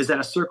 is that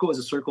a circle is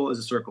a circle is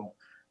a circle.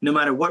 No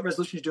matter what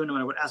resolution you're doing, no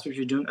matter what aspect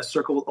you're doing, a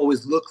circle will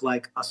always look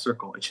like a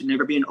circle. It should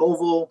never be an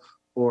oval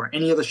or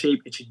any other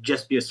shape. It should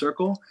just be a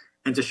circle.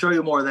 And to show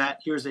you more of that,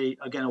 here's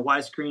again a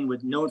wide screen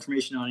with no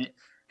information on it.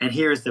 And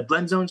here's the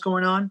blend zones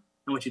going on.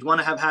 And what you'd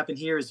want to have happen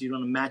here is you'd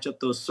want to match up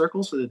those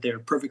circles so that they're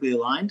perfectly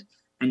aligned,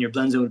 and your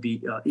blend zone would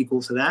be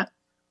equal to that.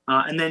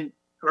 And then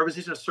a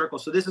representation of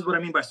circles. So this is what I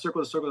mean by circle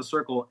to circle to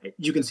circle.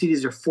 You can see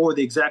these are 4 of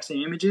the exact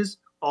same images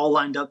all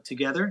lined up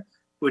together,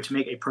 which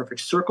make a perfect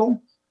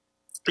circle.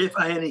 If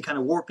I had any kind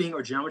of warping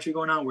or geometry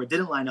going on where it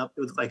didn't line up, it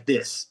would look like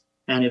this.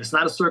 And if it's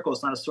not a circle,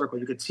 it's not a circle.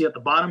 You can see at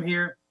the bottom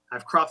here,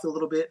 I've cropped it a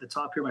little bit. The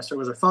top here, my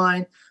circles are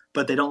fine,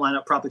 but they don't line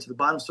up properly to the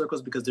bottom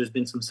circles because there's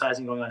been some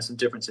sizing going on and some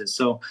differences.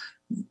 So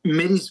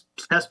MIDI's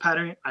test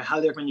pattern, I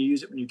highly recommend you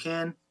use it when you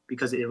can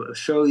because it will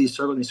show these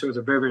circles. These circles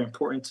are very, very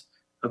important.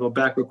 I'll go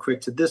back real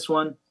quick to this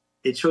one.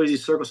 It shows you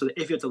circles so that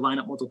if you have to line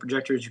up multiple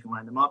projectors, you can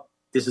line them up.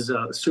 This is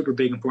a super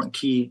big, important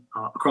key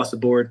across the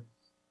board.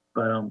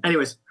 But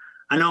anyways,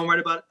 I know I'm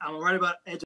right about edge